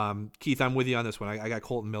 Keith, I'm with you on this one. I got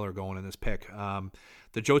Colton Miller going in this pick.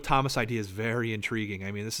 The Joe Thomas idea is very intriguing.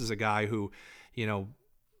 This is a guy who,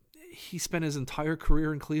 he spent his entire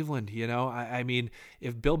career in Cleveland.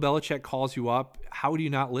 If Bill Belichick calls you up, how do you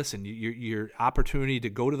not listen? Your opportunity to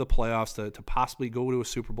go to the playoffs, to possibly go to a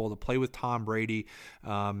Super Bowl, to play with Tom Brady,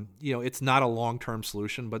 it's not a long-term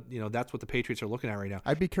solution, but that's what the Patriots are looking at right now.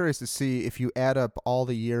 I'd be curious to see if you add up all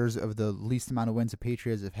the years of the least amount of wins the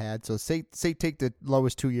Patriots have had. So say take the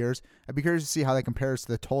lowest 2 years. I'd be curious to see how that compares to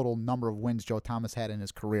the total number of wins Joe Thomas had in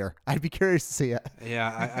his career. I'd be curious to see it.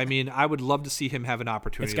 Yeah, I would love to see him have an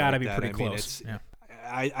opportunity. It's got to be pretty close.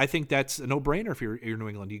 I think that's a no-brainer if you're New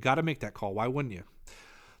England. You got to make that call. Why wouldn't you?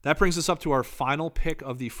 That brings us up to our final pick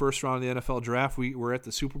of the first round of the NFL draft. We're at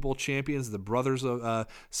the Super Bowl champions, the brothers of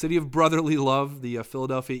City of Brotherly Love, the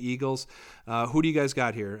Philadelphia Eagles. Who do you guys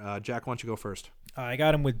got here? Jack, why don't you go first? I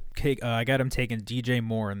got him taking DJ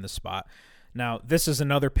Moore in the spot. Now, this is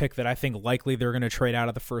another pick that I think likely they're going to trade out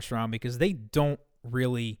of the first round because they don't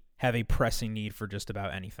really have a pressing need for just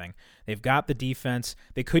about anything. They've got the defense.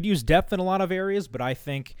 They could use depth in a lot of areas, but I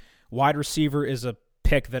think wide receiver is a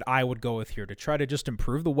pick that I would go with here to try to just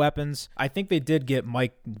improve the weapons. I think they did get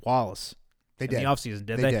Mike Wallace in the offseason,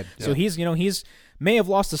 did they? So he's may have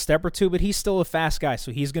lost a step or two, but he's still a fast guy,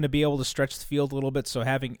 so he's going to be able to stretch the field a little bit. So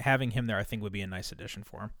having him there, I think, would be a nice addition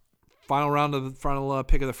for him. Final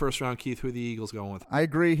pick of the first round, Keith. Who are the Eagles going with? I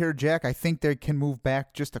agree here, Jack. I think they can move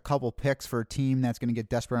back just a couple picks for a team that's going to get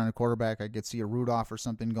desperate on a quarterback. I could see a Rudolph or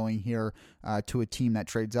something going here to a team that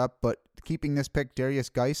trades up. But keeping this pick, Darius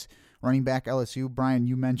Geis, running back LSU. Brian,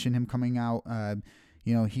 you mentioned him coming out.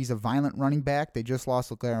 He's a violent running back. They just lost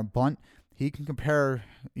LeGarrette Blount. he can compare,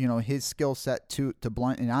 his skill set to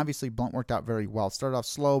Blount, and obviously Blount worked out very well. Started off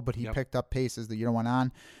slow, but he picked up pace as the year went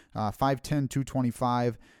on. 5'10",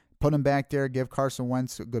 225. Put him back there, give Carson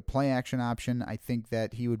Wentz a good play action option. I think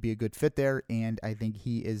that he would be a good fit there, and I think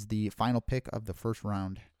he is the final pick of the first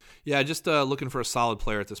round. Yeah, just looking for a solid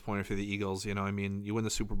player at this point for the Eagles. You win the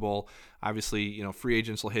Super Bowl. Obviously, free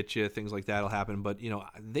agents will hit you, things like that will happen. But,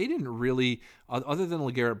 they didn't really, other than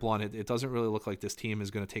LeGarrette Blount, it doesn't really look like this team is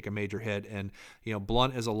going to take a major hit. And,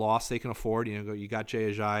 Blount is a loss they can afford. You got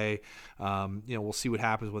Jay Ajayi. We'll see what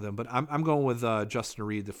happens with him. But I'm going with Justin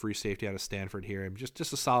Reed, the free safety out of Stanford here.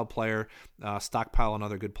 Just a solid player, stockpile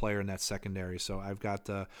another good player in that secondary. So I've got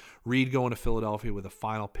Reed going to Philadelphia with a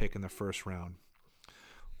final pick in the first round.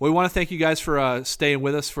 Well, we want to thank you guys for staying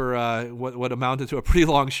with us for what amounted to a pretty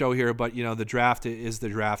long show here. But, the draft is the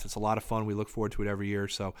draft. It's a lot of fun. We look forward to it every year.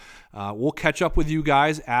 So we'll catch up with you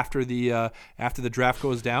guys after the draft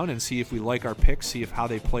goes down and see if we like our picks, see how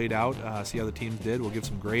they played out, see how the teams did. We'll give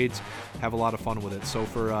some grades, have a lot of fun with it. So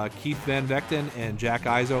for Keith Van Vechten and Jack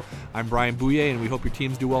Izzo, I'm Brien Bouye, and we hope your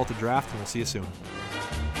teams do well at the draft, and we'll see you soon.